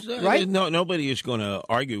 right? No, nobody is going to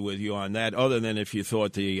argue with you on that other than if you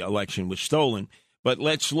thought the election was stolen. But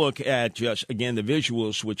let's look at just, again, the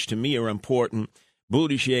visuals, which to me are important.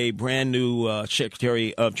 Buttigieg, brand new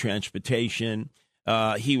Secretary of Transportation.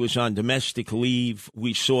 He was on domestic leave.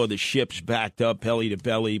 We saw the ships backed up belly to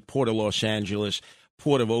belly, Port of Los Angeles,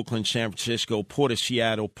 Port of Oakland, San Francisco, Port of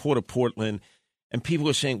Seattle, Port of Portland. And people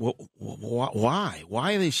are saying, well, why?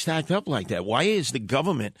 Why are they stacked up like that? Why is the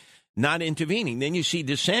government not intervening? Then you see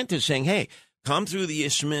DeSantis saying, hey, come through the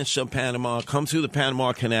Isthmus of Panama, come through the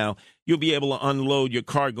Panama Canal. You'll be able to unload your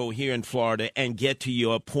cargo here in Florida and get to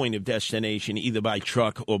your point of destination either by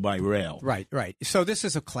truck or by rail. Right. So this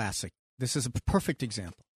is a classic. This is a perfect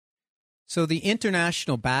example. So the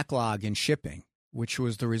international backlog in shipping, which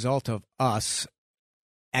was the result of us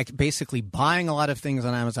basically buying a lot of things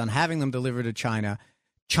on Amazon, having them delivered to China,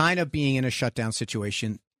 China being in a shutdown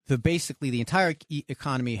situation, basically the entire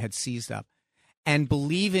economy had seized up, and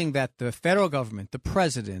believing that the federal government, the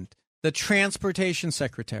president, the transportation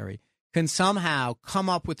secretary can somehow come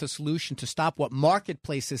up with a solution to stop what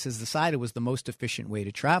marketplaces has decided was the most efficient way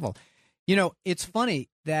to travel. You know, it's funny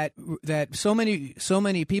that so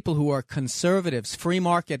many people who are conservatives, free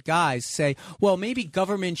market guys, say, well, maybe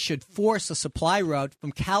government should force a supply route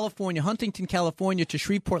from California, Huntington, California, to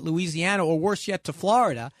Shreveport, Louisiana, or worse yet, to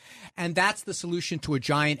Florida, and that's the solution to a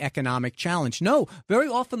giant economic challenge. No, very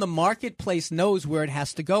often the marketplace knows where it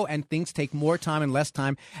has to go, and things take more time and less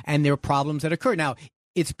time, and there are problems that occur. Now,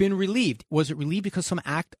 it's been relieved. Was it relieved because some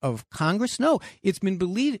act of Congress? No, it's been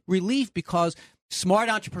relieved because smart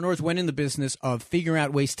entrepreneurs went in the business of figuring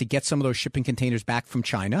out ways to get some of those shipping containers back from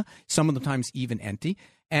China, some of the times even empty.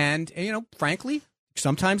 And, you know, frankly,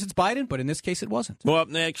 sometimes it's Biden, but in this case it wasn't. Well, up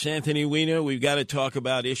next, Anthony Weiner, we've got to talk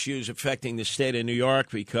about issues affecting the state of New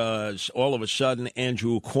York because all of a sudden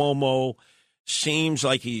Andrew Cuomo seems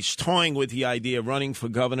like he's toying with the idea of running for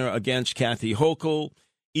governor against Kathy Hochul,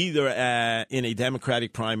 either in a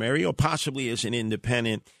Democratic primary or possibly as an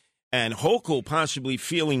independent. And Hochul, possibly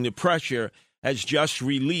feeling the pressure, has just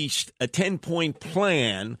released a 10-point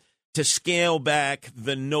plan to scale back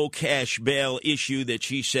the no cash bail issue that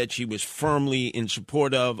she said she was firmly in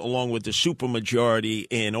support of, along with the supermajority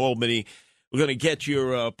in Albany. We're going to get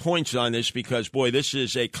your points on this because, boy, this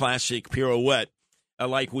is a classic pirouette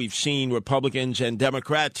like we've seen Republicans and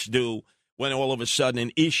Democrats do when all of a sudden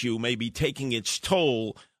an issue may be taking its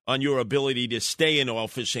toll on your ability to stay in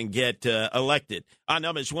office and get elected. Our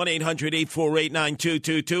number is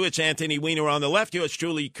 1-800-848-9222. It's Anthony Weiner on the left. Yours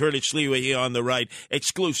truly, Curtis Sliwa here on the right,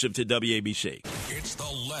 exclusive to WABC. It's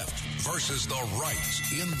the left versus the right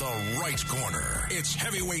in the right corner. It's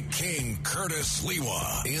heavyweight king Curtis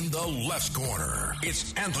Sliwa in the left corner.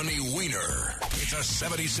 It's Anthony Weiner. It's a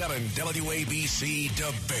 77 WABC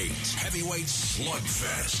debate. Heavyweight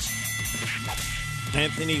slugfest.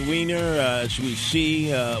 Anthony Weiner, as we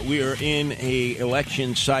see, we are in a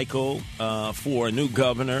election cycle for a new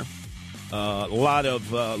governor. A lot of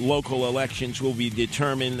local elections will be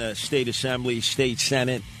determined, state assembly, state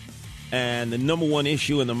senate. And the number one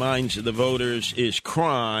issue in the minds of the voters is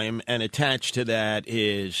crime, and attached to that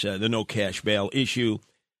is the no cash bail issue.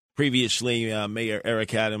 Previously, Mayor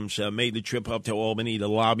Eric Adams made the trip up to Albany to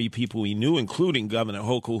lobby people he knew, including Governor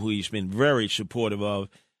Hochul, who he's been very supportive of,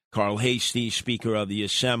 Carl Hastie, Speaker of the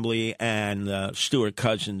Assembly, and Stuart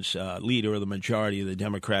Cousins, leader of the majority of the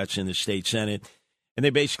Democrats in the state Senate. And they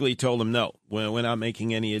basically told him, no, we're not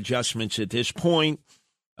making any adjustments at this point.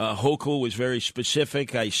 Hochul was very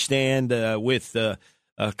specific. I stand with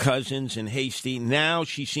Cousins and Hastie. Now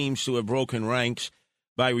she seems to have broken ranks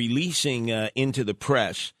by releasing into the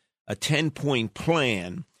press a 10-point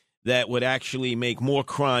plan that would actually make more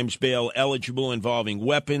crimes bail eligible involving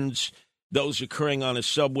weapons. Those occurring on a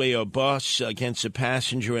subway or bus against a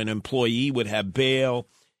passenger and employee would have bail,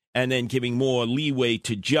 and then giving more leeway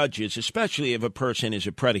to judges, especially if a person is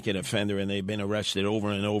a predicate offender and they've been arrested over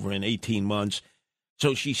and over in 18 months.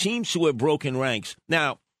 So she seems to have broken ranks.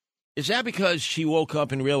 Now, Is that because she woke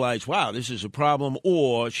up and realized, wow, this is a problem,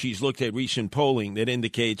 or she's looked at recent polling that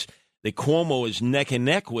indicates that Cuomo is neck and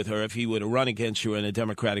neck with her if he were to run against her in a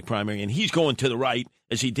Democratic primary, and he's going to the right,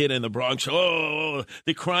 as he did in the Bronx. Oh,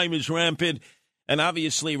 the crime is rampant. And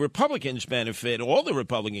obviously, Republicans benefit, all the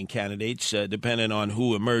Republican candidates, depending on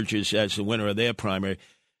who emerges as the winner of their primary,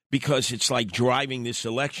 because it's like driving this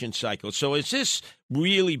election cycle. So is this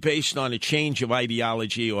really based on a change of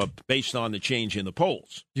ideology or based on the change in the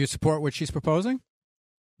polls? Do you support what she's proposing?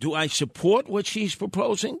 Do I support what she's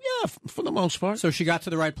proposing? Yeah, for the most part. So she got to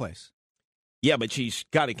the right place. Yeah, but she's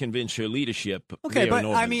got to convince her leadership. Okay, but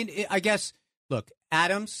I mean, I guess, look,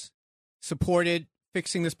 Adams supported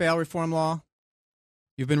fixing this bail reform law.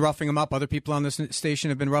 You've been roughing him up. Other people on this station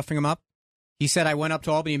have been roughing him up. He said, I went up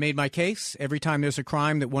to Albany and made my case. Every time there's a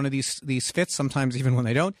crime that one of these fits, sometimes even when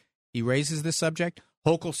they don't, he raises this subject.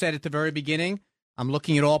 Hochul said at the very beginning, I'm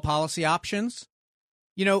looking at all policy options.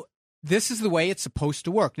 You know, this is the way it's supposed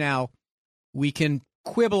to work. Now, we can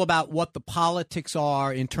quibble about what the politics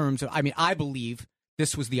are in terms of, I mean, I believe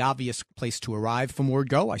this was the obvious place to arrive from word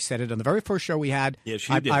go. I said it on the very first show we had. Yes,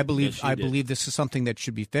 you did. I believe this is something that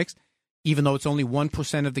should be fixed, even though it's only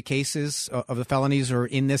 1% of the cases of the felonies are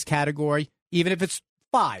in this category. Even if it's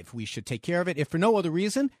 5, we should take care of it. If for no other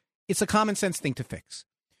reason, it's a common sense thing to fix.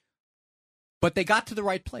 But they got to the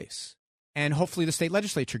right place, and hopefully the state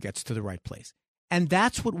legislature gets to the right place. And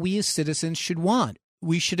that's what we as citizens should want.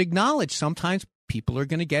 We should acknowledge sometimes people are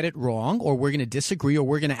going to get it wrong, or we're going to disagree, or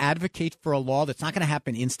we're going to advocate for a law that's not going to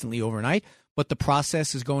happen instantly overnight, but the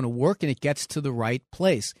process is going to work and it gets to the right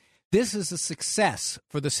place. This is a success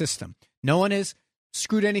for the system. No one has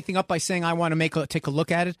screwed anything up by saying, I want to take a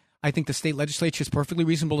look at it. I think the state legislature is perfectly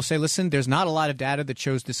reasonable to say, listen, there's not a lot of data that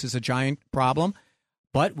shows this is a giant problem,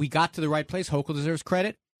 but we got to the right place. Hochul deserves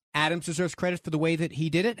credit. Adams deserves credit for the way that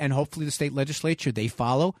he did it, and hopefully the state legislature, they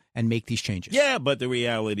follow and make these changes. Yeah, but the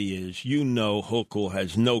reality is, Hochul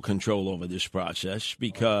has no control over this process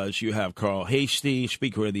because you have Carl Hastie,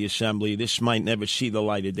 Speaker of the Assembly. This might never see the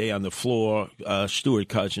light of day on the floor. Stuart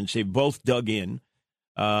Cousins, they've both dug in.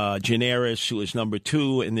 Generis, who is number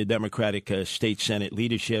 2 in the Democratic State Senate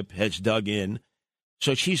leadership, has dug in.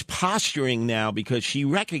 So she's posturing now because she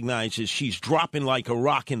recognizes she's dropping like a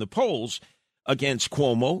rock in the polls against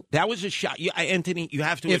Cuomo. That was a shock. Anthony, you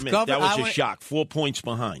have to admit, that was a shock. 4 points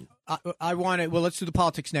behind. I want to, well, let's do the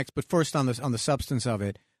politics next, but first on the substance of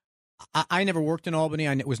it. I never worked in Albany.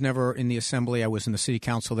 I was never in the Assembly. I was in the City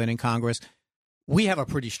Council, then in Congress. We have a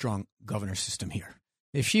pretty strong governor system here.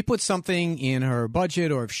 If she puts something in her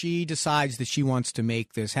budget, or if she decides that she wants to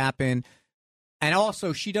make this happen, and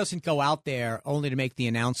also she doesn't go out there only to make the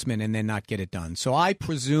announcement and then not get it done. So I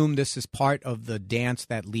presume this is part of the dance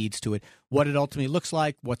that leads to it. What it ultimately looks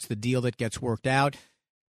like, what's the deal that gets worked out.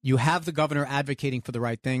 You have the governor advocating for the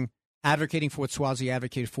right thing, advocating for what Suozzi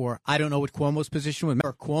advocated for. I don't know what Cuomo's position was.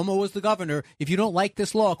 Remember, Cuomo was the governor. If you don't like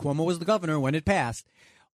this law, Cuomo was the governor when it passed.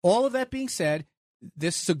 All of that being said,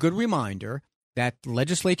 this is a good reminder that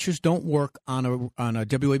legislatures don't work on a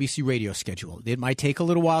WABC radio schedule. It might take a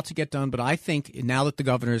little while to get done, but I think now that the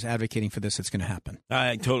governor is advocating for this, it's going to happen.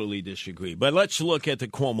 I totally disagree. But let's look at the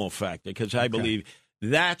Cuomo factor, because I believe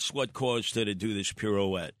that's what caused her to do this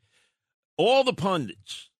pirouette. All the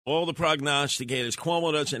pundits, all the prognosticators,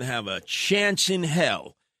 Cuomo doesn't have a chance in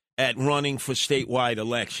hell at running for statewide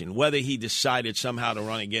election, whether he decided somehow to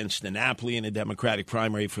run against Napoli in a Democratic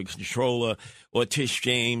primary for controller or Tish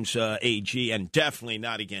James, AG, and definitely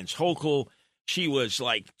not against Hochul. She was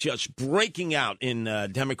like just breaking out in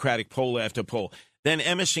Democratic poll after poll. Then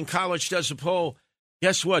Emerson College does a poll.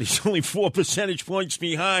 Guess what? He's only 4 percentage points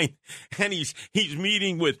behind, and he's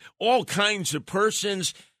meeting with all kinds of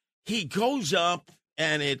persons. He goes up,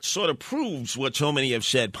 and it sort of proves what so many have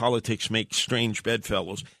said: politics make strange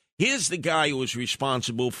bedfellows. Here's the guy who was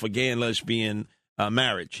responsible for gay and lesbian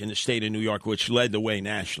marriage in the state of New York, which led the way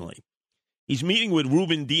nationally. He's meeting with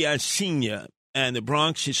Ruben Diaz Sr. and the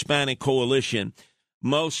Bronx Hispanic Coalition,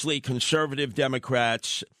 mostly conservative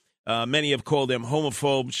Democrats. Many have called them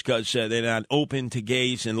homophobes because they're not open to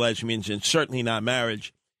gays and lesbians, and certainly not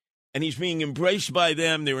marriage. And he's being embraced by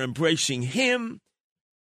them. They're embracing him.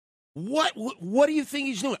 What do you think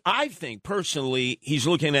he's doing? I think, personally, he's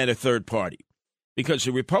looking at a third party. Because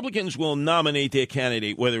the Republicans will nominate their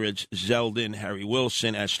candidate, whether it's Zeldin, Harry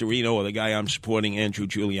Wilson, Astorino, or the guy I'm supporting, Andrew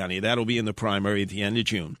Giuliani. That'll be in the primary at the end of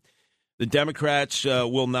June. The Democrats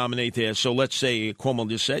will nominate theirs. So let's say Cuomo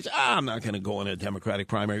just says, I'm not going to go in a Democratic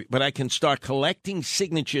primary, but I can start collecting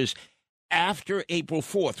signatures after April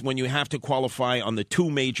 4th when you have to qualify on the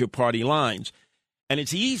 2 major party lines. And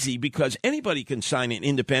it's easy because anybody can sign an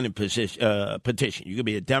independent petition. You can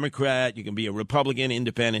be a Democrat, you can be a Republican,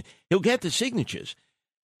 independent. He'll get the signatures.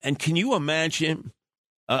 And can you imagine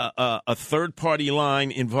a third-party line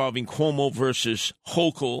involving Cuomo versus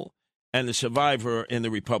Hochul and the survivor in the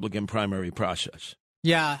Republican primary process?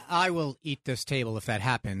 Yeah, I will eat this table if that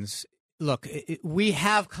happens. Look, we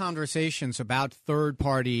have conversations about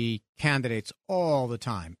third-party candidates all the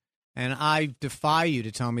time, and I defy you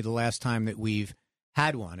to tell me the last time that we've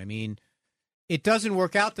had one. I mean, it doesn't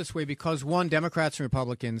work out this way because, one, Democrats and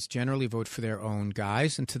Republicans generally vote for their own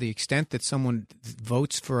guys, and to the extent that someone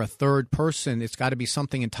votes for a third person, it's got to be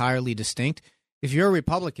something entirely distinct. If you're a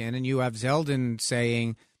Republican and you have Zeldin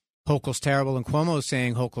saying Hochul's terrible and Cuomo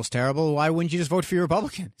saying Hochul's terrible, why wouldn't you just vote for your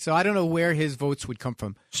Republican? So I don't know where his votes would come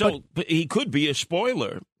from. But he could be a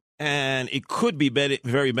spoiler, and it could be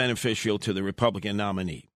very beneficial to the Republican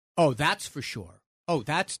nominee. Oh, that's for sure. Oh,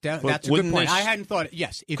 that's a good point. I hadn't thought.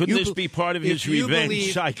 Yes, couldn't this be part of his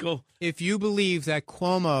revenge cycle? If you believe that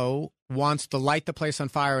Cuomo wants to light the place on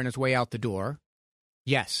fire on his way out the door,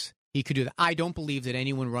 yes, he could do that. I don't believe that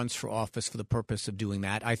anyone runs for office for the purpose of doing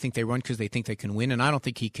that. I think they run because they think they can win, and I don't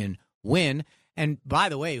think he can win. And by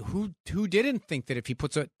the way, who didn't think that if he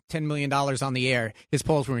puts $10 million on the air, his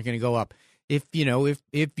polls weren't going to go up? If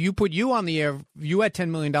you put you on the air, you had $10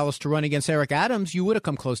 million to run against Eric Adams, you would have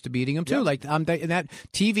come close to beating him too. Yep. Like that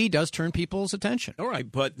TV does turn people's attention. All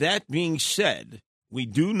right, but that being said, we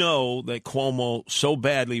do know that Cuomo so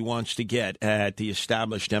badly wants to get at the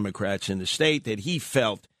established Democrats in the state that he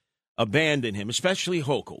felt abandoned him, especially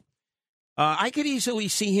Hochul. I could easily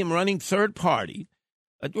see him running third party.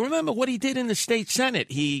 Remember what he did in the state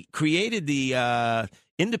Senate? He created the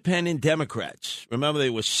Independent Democrats. Remember,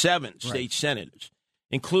 there were 7 state senators,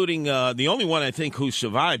 including the only one I think who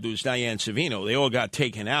survived was Diane Savino. They all got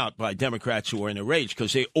taken out by Democrats who were in a rage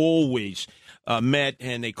because they always met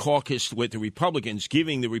and they caucused with the Republicans,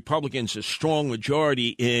 giving the Republicans a strong majority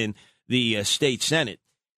in the state Senate.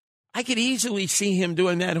 I could easily see him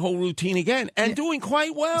doing that whole routine again and doing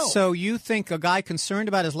quite well. So you think a guy concerned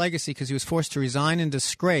about his legacy because he was forced to resign in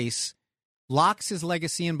disgrace locks his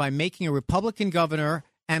legacy in by making a Republican governor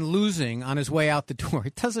and losing on his way out the door?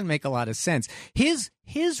 It doesn't make a lot of sense. His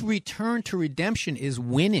return to redemption is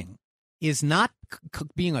winning, is not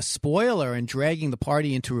being a spoiler and dragging the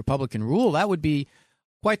party into Republican rule. That would be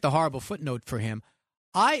quite the horrible footnote for him.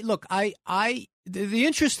 The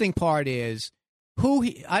interesting part is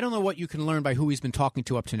I don't know what you can learn by who he's been talking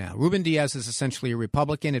to up to now. Ruben Diaz is essentially a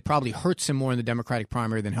Republican. It probably hurts him more in the Democratic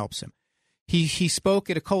primary than helps him. He spoke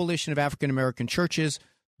at a coalition of African-American churches,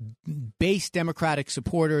 base Democratic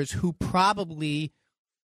supporters who probably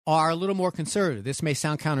are a little more conservative. This may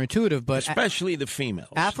sound counterintuitive, but especially the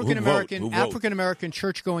females. African-American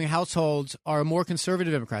church-going households are more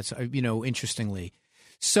conservative Democrats, interestingly.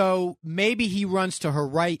 So maybe he runs to her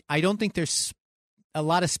right. I don't think there's a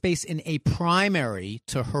lot of space in a primary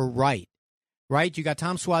to her right? You got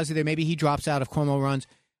Tom Suozzi there. Maybe he drops out if Cuomo runs.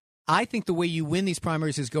 I think the way you win these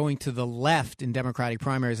primaries is going to the left in Democratic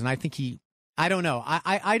primaries, and I think I don't know.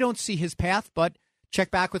 I don't see his path, but check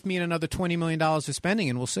back with me in another $20 million of spending,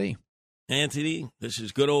 and we'll see. Anthony, this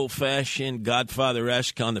is good old-fashioned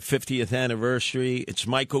Godfather-esque on the 50th anniversary. It's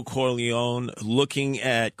Michael Corleone looking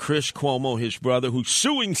at Chris Cuomo, his brother, who's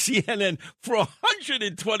suing CNN for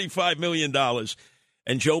 $125 million.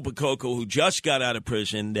 And Joe Bacoco, who just got out of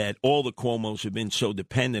prison, that all the Cuomos have been so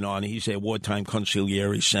dependent on. He's a wartime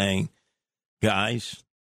consigliere saying, guys,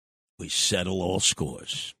 we settle all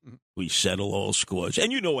scores. We settle all scores.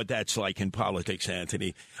 And you know what that's like in politics,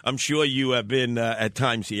 Anthony. I'm sure you have been at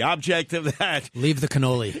times the object of that. Leave the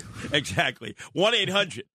cannoli. Exactly.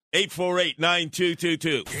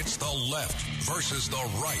 1-800-848-9222. It's the left versus the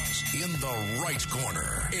right. In the right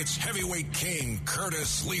corner, it's heavyweight king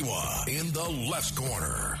Curtis Sliwa. In the left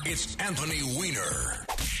corner, it's Anthony Weiner.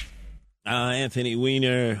 Anthony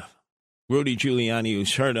Weiner, Rudy Giuliani,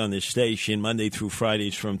 who's heard on this station Monday through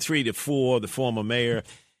Fridays from 3 to 4, the former mayor,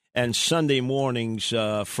 and Sunday mornings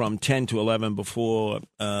from 10 to 11 before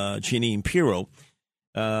Jeanine Pirro,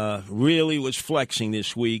 really was flexing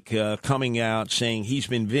this week, coming out saying he's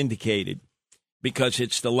been vindicated because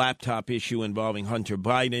it's the laptop issue involving Hunter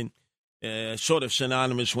Biden. Sort of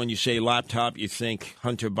synonymous when you say laptop, you think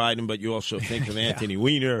Hunter Biden, but you also think of Anthony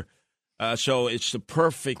Weiner. So it's the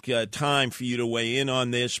perfect time for you to weigh in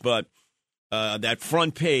on this. But that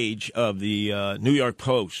front page of the New York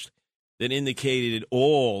Post that indicated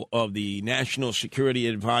all of the national security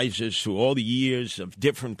advisors through all the years of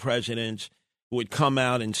different presidents who had come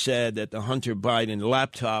out and said that the Hunter Biden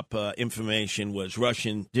laptop information was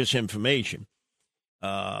Russian disinformation.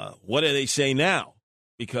 What do they say now?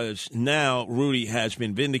 because now Rudy has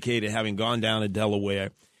been vindicated, having gone down to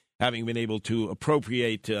Delaware, having been able to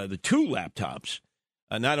appropriate the two laptops.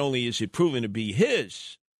 Not only is it proven to be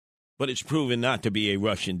his, but it's proven not to be a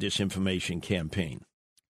Russian disinformation campaign.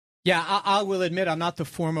 Yeah, I will admit I'm not the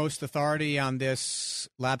foremost authority on this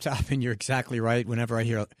laptop, and you're exactly right. Whenever I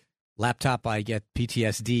hear laptop, I get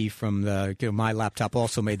PTSD from my laptop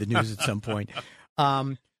also made the news at some point.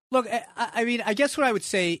 Look, I mean, I guess what I would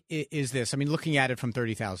say is this. I mean, looking at it from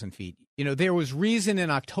 30,000 feet, there was reason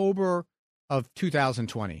in October of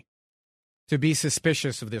 2020 to be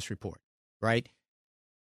suspicious of this report, right?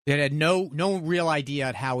 They had no real idea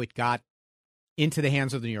at how it got into the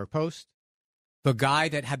hands of the New York Post. The guy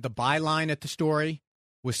that had the byline at the story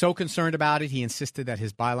was so concerned about it, he insisted that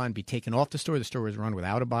his byline be taken off the story. The story was run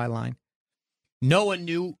without a byline. No one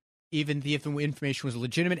knew even the information was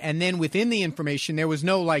legitimate. And then within the information, there was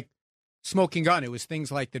no, smoking gun. It was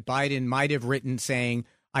things like that Biden might have written saying,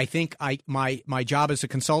 I think my job as a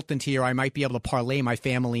consultant here, I might be able to parlay my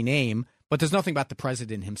family name. But there's nothing about the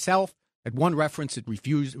president himself. At one reference, it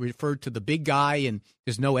referred to the big guy, and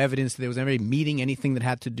there's no evidence that there was ever meeting anything that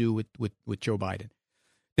had to do with Joe Biden.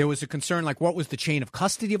 There was a concern, what was the chain of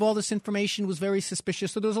custody of all this information was very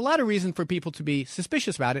suspicious. So there was a lot of reason for people to be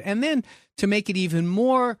suspicious about it. And then to make it even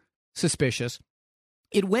more suspicious,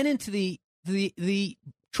 it went into the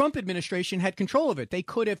Trump administration had control of it. They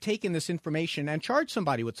could have taken this information and charged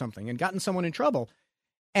somebody with something and gotten someone in trouble.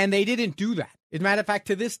 And they didn't do that. As a matter of fact,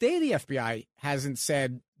 to this day, the FBI hasn't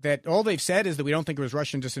said that. All they've said is that we don't think it was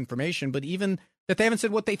Russian disinformation, but even that they haven't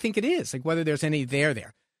said what they think it is, whether there's any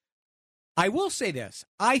there. I will say this.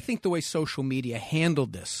 I think the way social media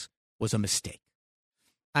handled this was a mistake.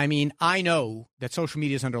 I mean, I know that social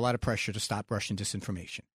media is under a lot of pressure to stop Russian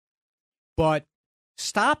disinformation. But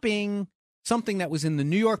stopping something that was in the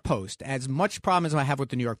New York Post, as much problem as I have with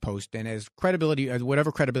the New York Post and as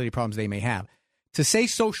whatever credibility problems they may have, to say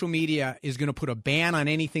social media is going to put a ban on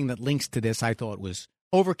anything that links to this, I thought was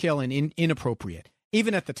overkill and inappropriate,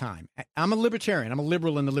 even at the time. I'm a libertarian. I'm a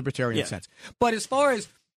liberal in the libertarian sense. But as far as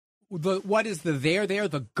what is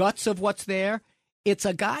the guts of what's there, it's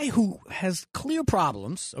a guy who has clear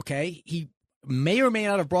problems, okay? He may or may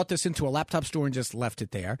not have brought this into a laptop store and just left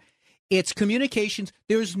it there. It's communications.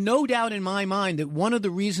 There's no doubt in my mind that one of the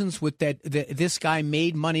reasons that this guy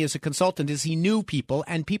made money as a consultant is he knew people,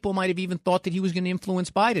 and people might have even thought that he was going to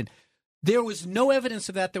influence Biden. There was no evidence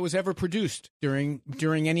of that was ever produced during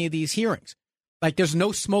any of these hearings. There's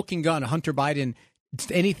no smoking gun, Hunter Biden,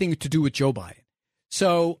 anything to do with Joe Biden.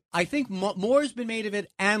 So I think more has been made of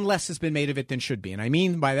it and less has been made of it than should be. And I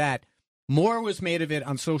mean by that, more was made of it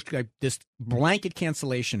on social, this blanket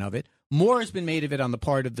cancellation of it. More has been made of it on the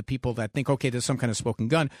part of the people that think, okay, there's some kind of smoking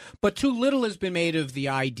gun. But too little has been made of the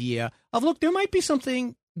idea of, look, there might be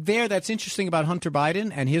something there that's interesting about Hunter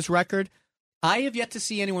Biden and his record. I have yet to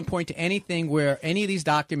see anyone point to anything where any of these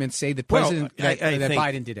documents say that Biden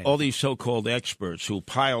did anything. All these so-called experts who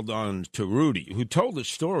piled on to Rudy, who told the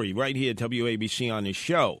story right here at WABC on his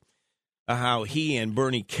show, how he and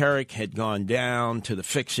Bernie Kerik had gone down to the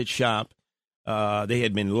Fix-It shop. They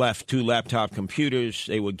had been left 2 laptop computers.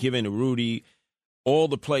 They were given to Rudy. All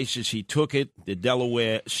the places he took it, the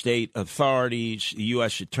Delaware state authorities, the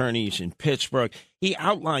U.S. attorneys in Pittsburgh. He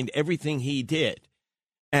outlined everything he did.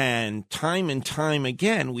 And time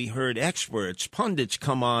again, we heard experts, pundits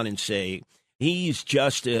come on and say he's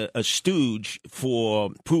just a stooge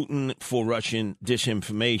for Putin, for Russian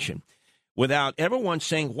disinformation, without ever once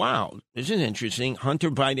saying, wow, this is interesting. Hunter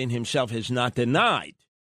Biden himself has not denied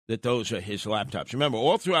that those are his laptops. Remember,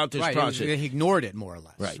 all throughout this process. He ignored it, more or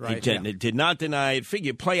less. Right. He did not deny it.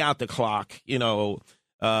 Figure, play out the clock.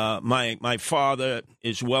 My father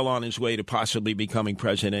is well on his way to possibly becoming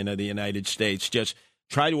president of the United States. Just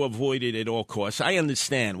try to avoid it at all costs. I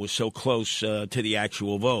understand we're so close to the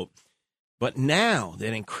actual vote. But now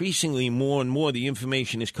that increasingly more and more the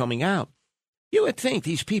information is coming out, you would think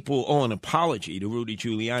these people owe an apology to Rudy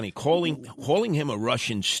Giuliani, calling him a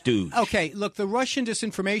Russian stooge. Okay, look, the Russian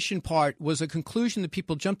disinformation part was a conclusion that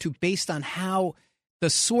people jumped to based on how the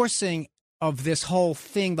sourcing of this whole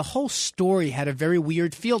thing, the whole story had a very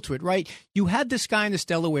weird feel to it, right? You had this guy in this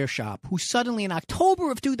Delaware shop who suddenly in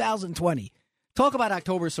October of 2020, talk about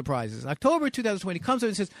October surprises, October 2020 comes up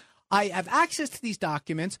and says, I have access to these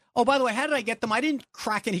documents. Oh, by the way, how did I get them? I didn't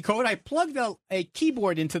crack any code. I plugged a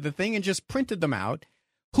keyboard into the thing and just printed them out.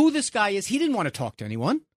 Who this guy is, he didn't want to talk to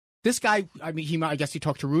anyone. This guy, I guess he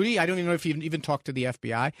talked to Rudy. I don't even know if he even talked to the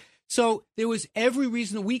FBI. So there was every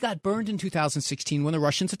reason. We got burned in 2016 when the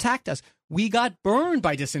Russians attacked us. We got burned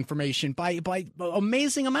by disinformation by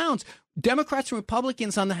amazing amounts. Democrats and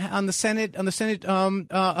Republicans on the Senate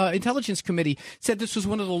Intelligence Committee said this was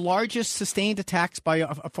one of the largest sustained attacks by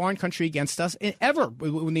a foreign country against us ever.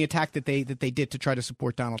 When the attack that they did to try to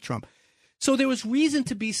support Donald Trump, so there was reason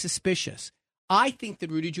to be suspicious. I think that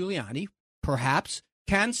Rudy Giuliani perhaps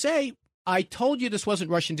can say, I told you this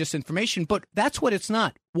wasn't Russian disinformation, but that's what it's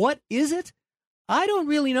not. What is it? I don't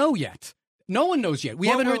really know yet. No one knows yet. We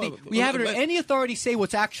haven't heard any authority say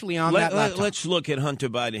what's actually on that laptop. Let's look at Hunter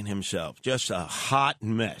Biden himself. Just a hot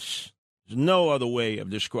mess. There's no other way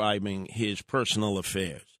of describing his personal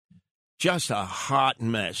affairs. Just a hot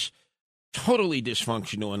mess. Totally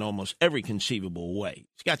dysfunctional in almost every conceivable way.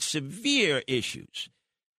 He's got severe issues.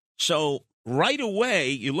 So right away,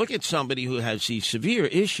 you look at somebody who has these severe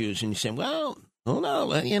issues and you say, well,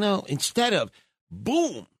 instead of,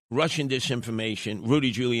 boom, Russian disinformation,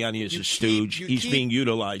 Rudy Giuliani is a stooge. He's being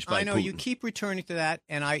utilized by Putin. I know, you keep returning to that,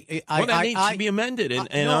 and that needs to be amended and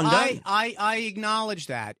undone. I acknowledge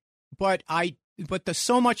that, but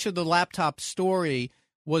so much of the laptop story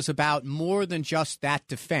was about more than just that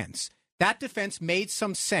defense. That defense made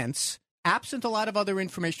some sense. Absent a lot of other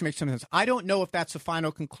information makes some sense. I don't know if that's a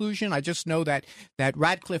final conclusion. I just know that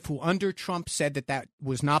Radcliffe, who under Trump said that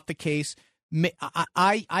was not the case,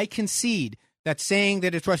 I concede that saying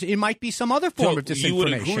that it's Russia, it might be some other form of disinformation. You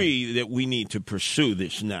would agree that we need to pursue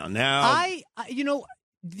this now.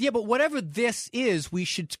 But whatever this is, we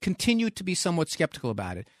should continue to be somewhat skeptical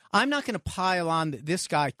about it. I'm not going to pile on that this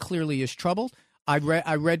guy clearly is troubled. I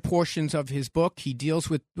read portions of his book. He deals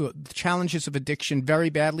with the challenges of addiction very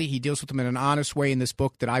badly. He deals with them in an honest way in this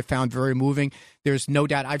book that I found very moving. There's no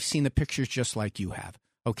doubt I've seen the pictures just like you have.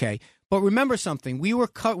 Okay, but remember something. We were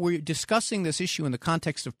discussing this issue in the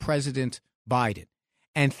context of President Biden,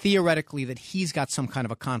 and theoretically that he's got some kind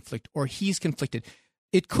of a conflict or he's conflicted.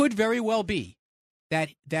 It could very well be that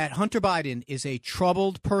Hunter Biden is a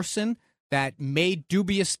troubled person that made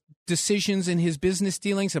dubious decisions in his business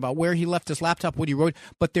dealings about where he left his laptop, what he wrote,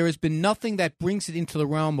 but there has been nothing that brings it into the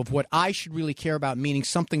realm of what I should really care about, meaning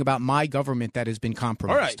something about my government that has been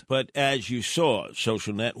compromised. All right, but as you saw,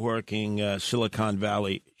 social networking, Silicon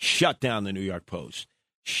Valley shut down the New York Post,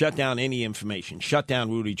 shut down any information, shut down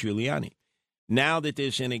Rudy Giuliani. Now that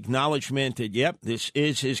there's an acknowledgement that, yep, this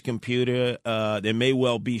is his computer, there may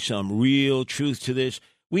well be some real truth to this,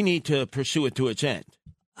 we need to pursue it to its end.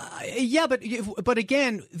 But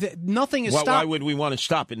again, nothing has stopped. Why would we want to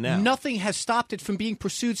stop it now? Nothing has stopped it from being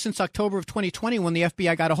pursued since October of 2020 when the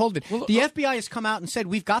FBI got a hold of it. Well, the FBI has come out and said,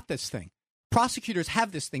 we've got this thing. Prosecutors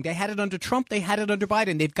have this thing. They had it under Trump. They had it under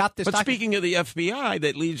Biden. They've got this. But speaking of the FBI,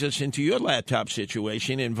 that leads us into your laptop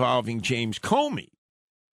situation involving James Comey,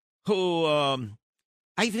 who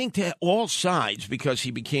I think to all sides, because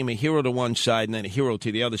he became a hero to one side and then a hero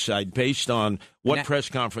to the other side based on what press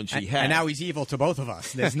conference he had. And now he's evil to both of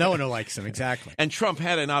us. There's no one who likes him, exactly. And Trump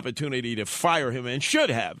had an opportunity to fire him and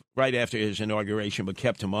should have right after his inauguration, but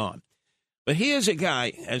kept him on. But here's a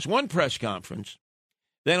guy, has one press conference,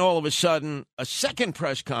 then all of a sudden a second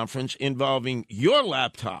press conference involving your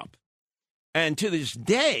laptop. And to this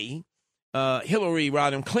day, Hillary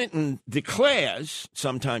Rodham Clinton declares,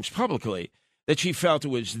 sometimes publicly, that she felt it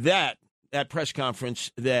was that press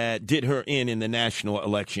conference that did her in the national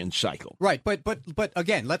election cycle. Right, but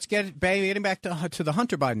again, let's getting back to the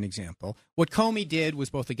Hunter Biden example. What Comey did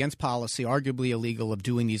was both against policy, arguably illegal, of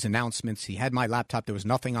doing these announcements. He had my laptop. There was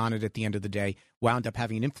nothing on it at the end of the day. Wound up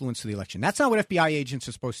having an influence to the election. That's not what FBI agents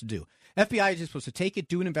are supposed to do. FBI agents are supposed to take it,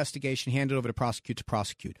 do an investigation, hand it over to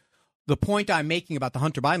prosecute. The point I'm making about the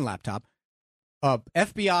Hunter Biden laptop,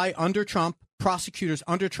 FBI under Trump, prosecutors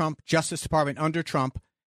under Trump, Justice Department under Trump,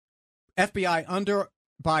 FBI under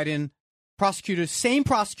Biden, prosecutors, same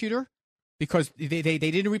prosecutor, because they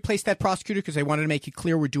didn't replace that prosecutor because they wanted to make it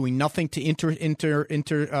clear we're doing nothing to interfere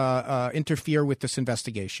with this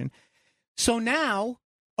investigation. So now,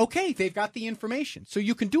 okay, they've got the information. So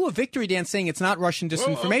you can do a victory dance saying it's not Russian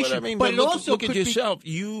disinformation. But look at yourself.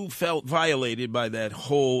 You felt violated by that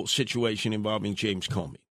whole situation involving James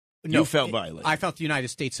Comey. You felt violated. I felt the United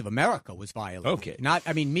States of America was violated.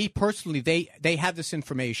 Okay. Me personally, they had this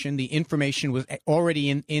information. The information was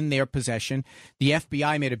already in their possession. The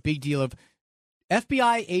FBI made a big deal of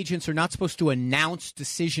FBI agents are not supposed to announce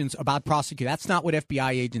decisions about prosecutors. That's not what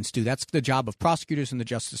FBI agents do. That's the job of prosecutors and the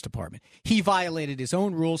Justice Department. He violated his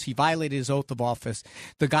own rules. He violated his oath of office.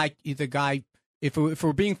 The guy. If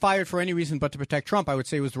we're being fired for any reason but to protect Trump, I would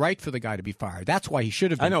say it was right for the guy to be fired. That's why he should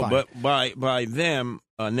have been fired. I know, but by them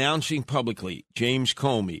announcing publicly James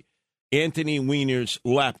Comey, Anthony Weiner's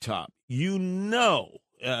laptop,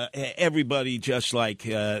 everybody just like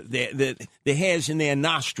the hairs in their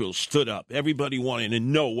nostrils stood up. Everybody wanted to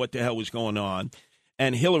know what the hell was going on.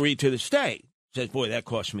 And Hillary, to this day, says, "Boy, that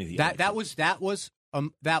cost me the election."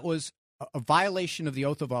 That was a violation of the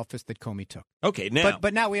oath of office that Comey took. Okay, now.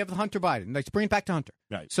 But now we have Hunter Biden. Let's bring it back to Hunter.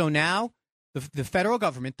 Right. So now the federal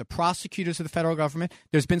government, the prosecutors of the federal government,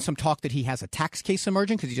 there's been some talk that he has a tax case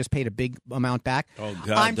emerging because he just paid a big amount back. Oh,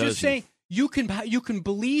 God, I'm just saying, you can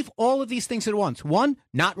believe all of these things at once. One,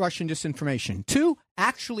 not Russian disinformation. Two,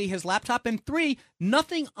 actually his laptop. And three,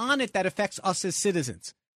 nothing on it that affects us as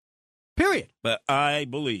citizens. Period. But I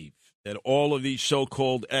believe that all of these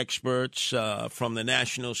so-called experts from the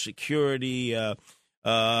National Security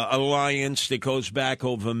Alliance that goes back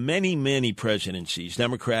over many, many presidencies,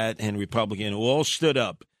 Democrat and Republican, who all stood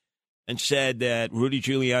up and said that Rudy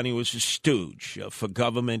Giuliani was a stooge for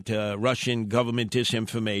Russian government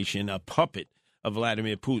disinformation, a puppet of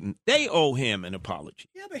Vladimir Putin. They owe him an apology.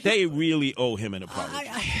 Yeah, they really owe him an apology.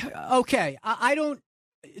 Okay, I don't.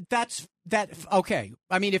 That's that. Okay,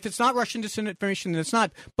 I mean, if it's not Russian disinformation, then it's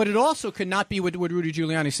not. But it also could not be what Rudy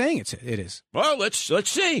Giuliani is saying it is. Well, let's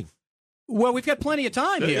see. Well, we've got plenty of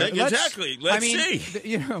time here. Exactly. Let's see.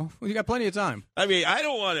 We've got plenty of time. I mean, I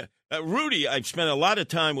don't want to. Rudy, I've spent a lot of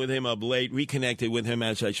time with him of late, reconnected with him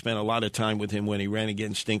as I spent a lot of time with him when he ran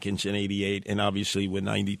against Dinkins in 88 and obviously with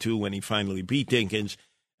 92 when he finally beat Dinkins.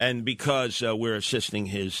 And because we're assisting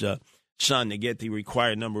his son to get the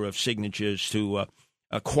required number of signatures to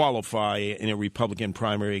qualify in a Republican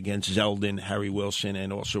primary against Zeldin, Harry Wilson,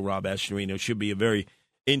 and also Rob Astorino. Should be a very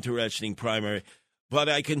interesting primary. But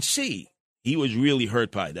I can see he was really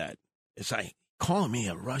hurt by that. It's like, calling me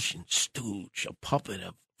a Russian stooge, a puppet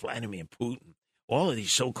of Vladimir Putin, all of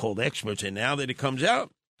these so-called experts, and now that it comes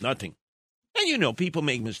out, nothing. And, people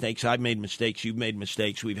make mistakes. I've made mistakes. You've made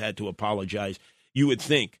mistakes. We've had to apologize. You would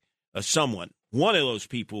think one of those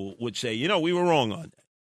people would say, we were wrong on that.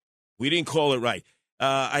 We didn't call it right.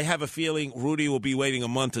 I have a feeling Rudy will be waiting a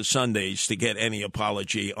month of Sundays to get any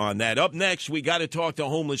apology on that. Up next, we got to talk the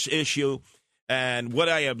homeless issue and what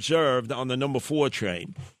I observed on the number 4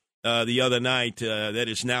 train the other night that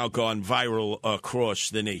has now gone viral across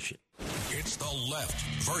the nation. It's the left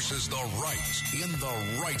versus the right in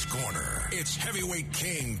the right corner. It's heavyweight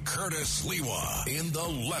king Curtis Sliwa in the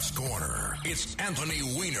left corner. It's Anthony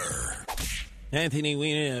Weiner. Anthony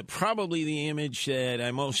Weiner, probably the image that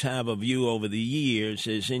I most have of you over the years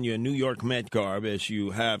is in your New York Met garb, as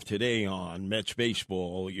you have today on Mets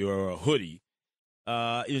baseball, your hoodie.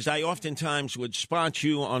 Is I oftentimes would spot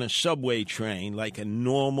you on a subway train like a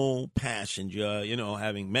normal passenger,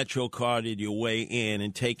 having Metro carded your way in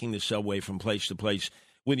and taking the subway from place to place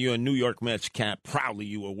with your New York Mets cap. Proudly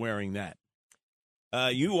you were wearing that.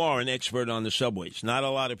 You are an expert on the subways. Not a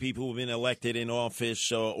lot of people who have been elected in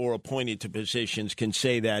office or appointed to positions can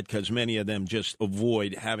say that because many of them just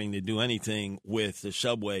avoid having to do anything with the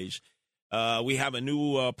subways. We have a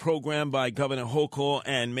new program by Governor Hochul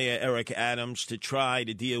and Mayor Eric Adams to try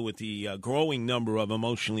to deal with the growing number of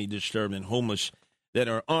emotionally disturbed and homeless that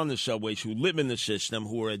are on the subways, who live in the system,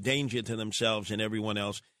 who are a danger to themselves and everyone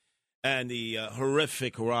else, and the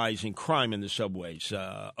horrific rise in crime in the subways,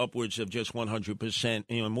 upwards of just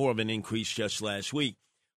 100%, more of an increase just last week.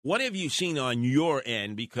 What have you seen on your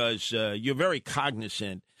end? Because you're very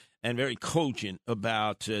cognizant and very cogent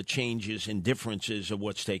about changes and differences of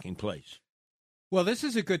what's taking place. Well, this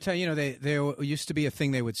is a good time. There used to be a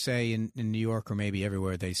thing they would say in New York or maybe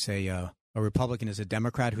everywhere. They say a Republican is a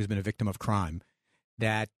Democrat who's been a victim of crime.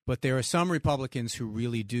 But there are some Republicans who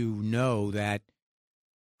really do know that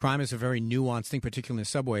crime is a very nuanced thing, particularly in the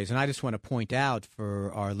subways. And I just want to point out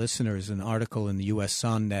for our listeners an article in the U.S.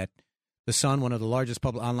 Sun that the Sun, one of the largest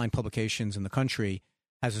online publications in the country,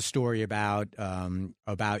 has a story about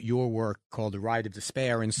your work called The Ride of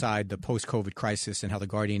Despair inside the post-COVID crisis and how the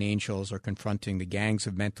guardian angels are confronting the gangs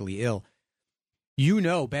of mentally ill. You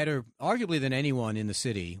know better, arguably, than anyone in the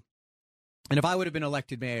city. And if I would have been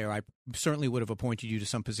elected mayor, I certainly would have appointed you to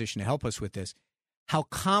some position to help us with this. How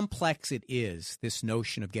complex it is, this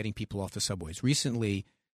notion of getting people off the subways. Recently,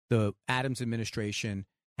 the Adams administration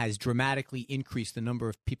has dramatically increased the number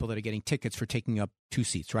of people that are getting tickets for taking up 2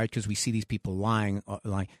 seats, right? Because we see these people lying.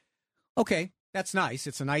 Okay, that's nice.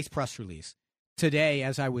 It's a nice press release. Today,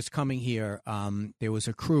 as I was coming here, there was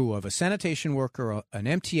a crew of a sanitation worker, an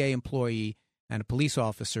MTA employee, and a police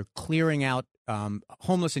officer clearing out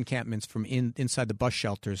homeless encampments from inside the bus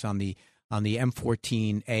shelters on the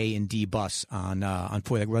M14 A and D bus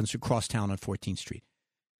that runs across town on 14th Street.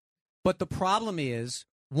 But the problem is,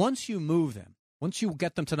 once you move them, once you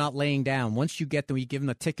get them to not laying down, once you give them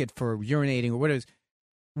a ticket for urinating or whatever it is,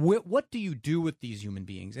 What do you do with these human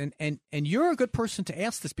beings? And you're a good person to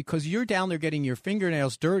ask this because you're down there getting your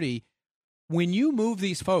fingernails dirty. When you move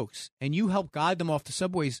these folks and you help guide them off the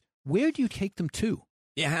subways, where do you take them to?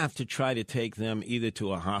 You have to try to take them either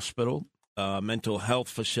to a hospital, a mental health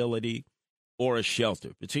facility, or a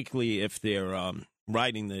shelter, particularly if they're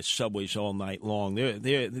riding the subways all night long.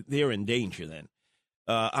 They're in danger then.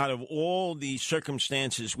 Out of all the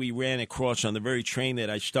circumstances we ran across on the very train that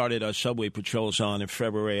I started our subway patrols on in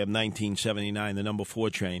February of 1979, the number 4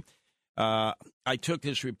 train, I took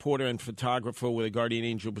this reporter and photographer with a Guardian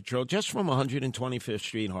Angel Patrol just from 125th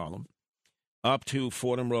Street, Harlem, up to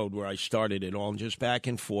Fordham Road, where I started it all, just back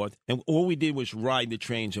and forth. And all we did was ride the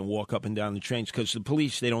trains and walk up and down the trains because the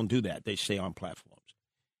police, they don't do that. They stay on platforms.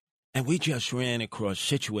 And we just ran across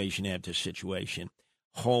situation after situation,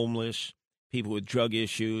 homeless, people with drug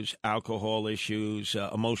issues, alcohol issues,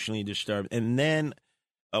 emotionally disturbed. And then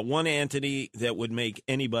one entity that would make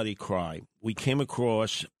anybody cry. We came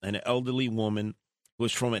across an elderly woman who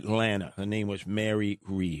was from Atlanta. Her name was Mary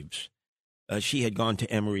Reeves. She had gone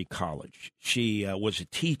to Emory College. She was a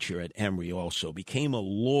teacher at Emory also, became a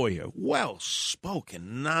lawyer,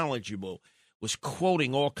 well-spoken, knowledgeable, was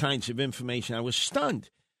quoting all kinds of information. I was stunned.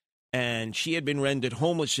 And she had been rendered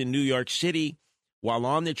homeless in New York City. While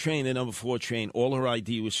on the train, the number 4 train, all her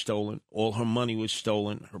ID was stolen. All her money was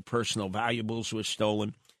stolen. Her personal valuables were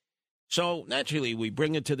stolen. So, naturally, we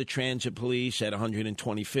bring her to the transit police at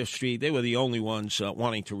 125th Street. They were the only ones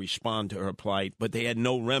wanting to respond to her plight, but they had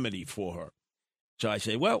no remedy for her. So I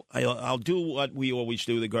said, well, I'll do what we always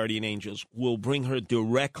do, the Guardian Angels. We'll bring her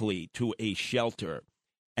directly to a shelter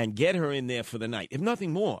and get her in there for the night, if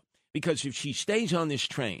nothing more. Because if she stays on this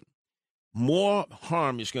train, more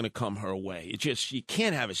harm is going to come her way. It's just, you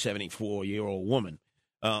can't have a 74-year-old woman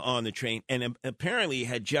on the train. And apparently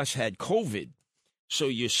had just had COVID. So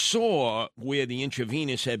you saw where the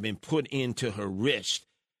intravenous had been put into her wrist.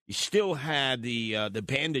 You still had the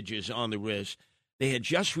bandages on the wrist. They had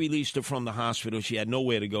just released her from the hospital. She had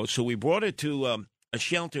nowhere to go. So we brought her to a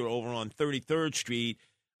shelter over on 33rd Street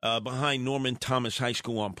behind Norman Thomas High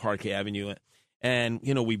School on Park Avenue. And,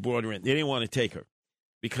 we brought her in. They didn't want to take her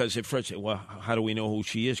because at first, well, how do we know who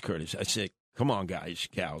she is, Curtis? I said, come on, guys,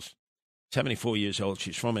 gals. 74 years old.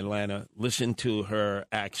 She's from Atlanta. Listen to her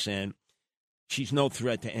accent. She's no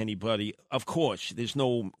threat to anybody. Of course, there's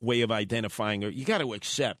no way of identifying her. You got to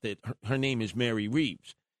accept that her name is Mary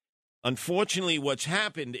Reeves. Unfortunately, what's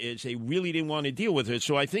happened is they really didn't want to deal with her.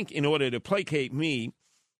 So I think in order to placate me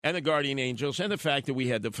and the Guardian Angels and the fact that we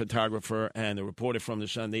had the photographer and the reporter from the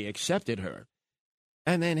Sun, they accepted her.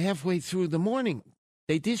 And then halfway through the morning,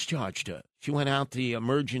 they discharged her. She went out the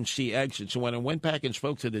emergency exit. So when I went back and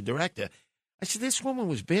spoke to the director, I said, this woman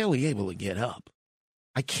was barely able to get up.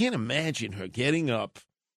 I can't imagine her getting up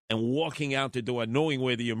and walking out the door, knowing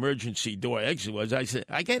where the emergency door exit was. I said,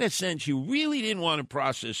 I get a sense you really didn't want to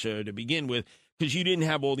process her to begin with because you didn't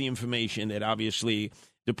have all the information that obviously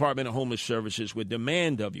Department of Homeless Services would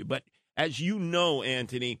demand of you. But as you know,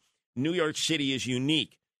 Anthony, New York City is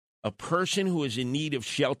unique. A person who is in need of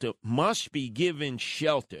shelter must be given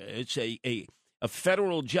shelter. It's a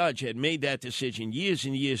federal judge had made that decision years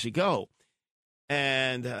and years ago.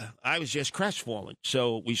 And I was just crestfallen.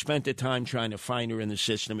 So we spent the time trying to find her in the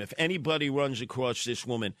system. If anybody runs across this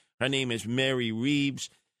woman, her name is Mary Reeves.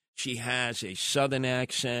 She has a Southern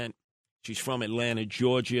accent. She's from Atlanta,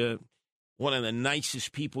 Georgia. One of the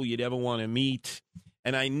nicest people you'd ever want to meet.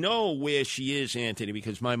 And I know where she is, Anthony,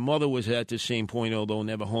 because my mother was at the same point, although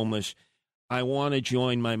never homeless. I want to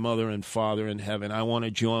join my mother and father in heaven. I want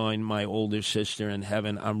to join my older sister in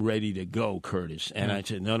heaven. I'm ready to go, Curtis. And I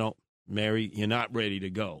said, no, Mary, you're not ready to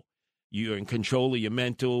go. You're in control of your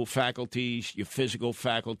mental faculties, your physical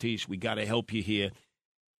faculties. We got to help you here.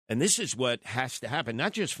 And this is what has to happen,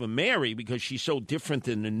 not just for Mary, because she's so different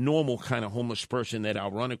than the normal kind of homeless person that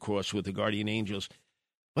I'll run across with the Guardian Angels,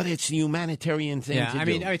 but it's the humanitarian thing to do. I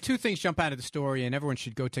mean, two things jump out of the story, and everyone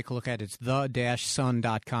should go take a look at it. It's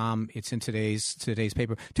the-sun.com. It's in today's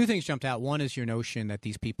paper. Two things jumped out. One is your notion that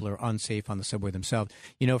these people are unsafe on the subway themselves.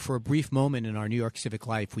 For a brief moment in our New York civic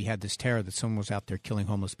life, we had this terror that someone was out there killing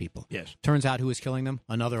homeless people. Yes. Turns out who was killing them?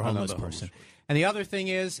 Another homeless person. And the other thing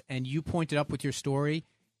is, and you pointed up with your story,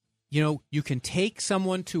 you can take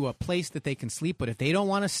someone to a place that they can sleep, but if they don't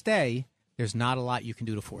want to stay, there's not a lot you can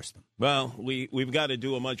do to force them. Well, we've got to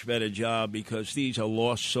do a much better job because these are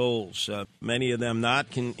lost souls. Many of them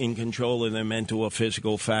not in control of their mental or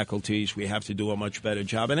physical faculties. We have to do a much better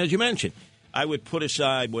job. And as you mentioned, I would put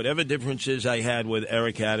aside whatever differences I had with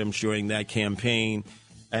Eric Adams during that campaign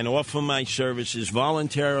and offer my services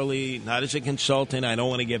voluntarily, not as a consultant. I don't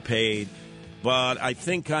want to get paid. But I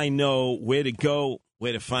think I know where to go,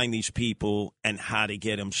 where to find these people and how to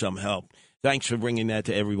get them some help. Thanks for bringing that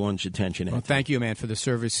to everyone's attention. Well, thank you, man, for the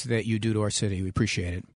service that you do to our city. We appreciate it.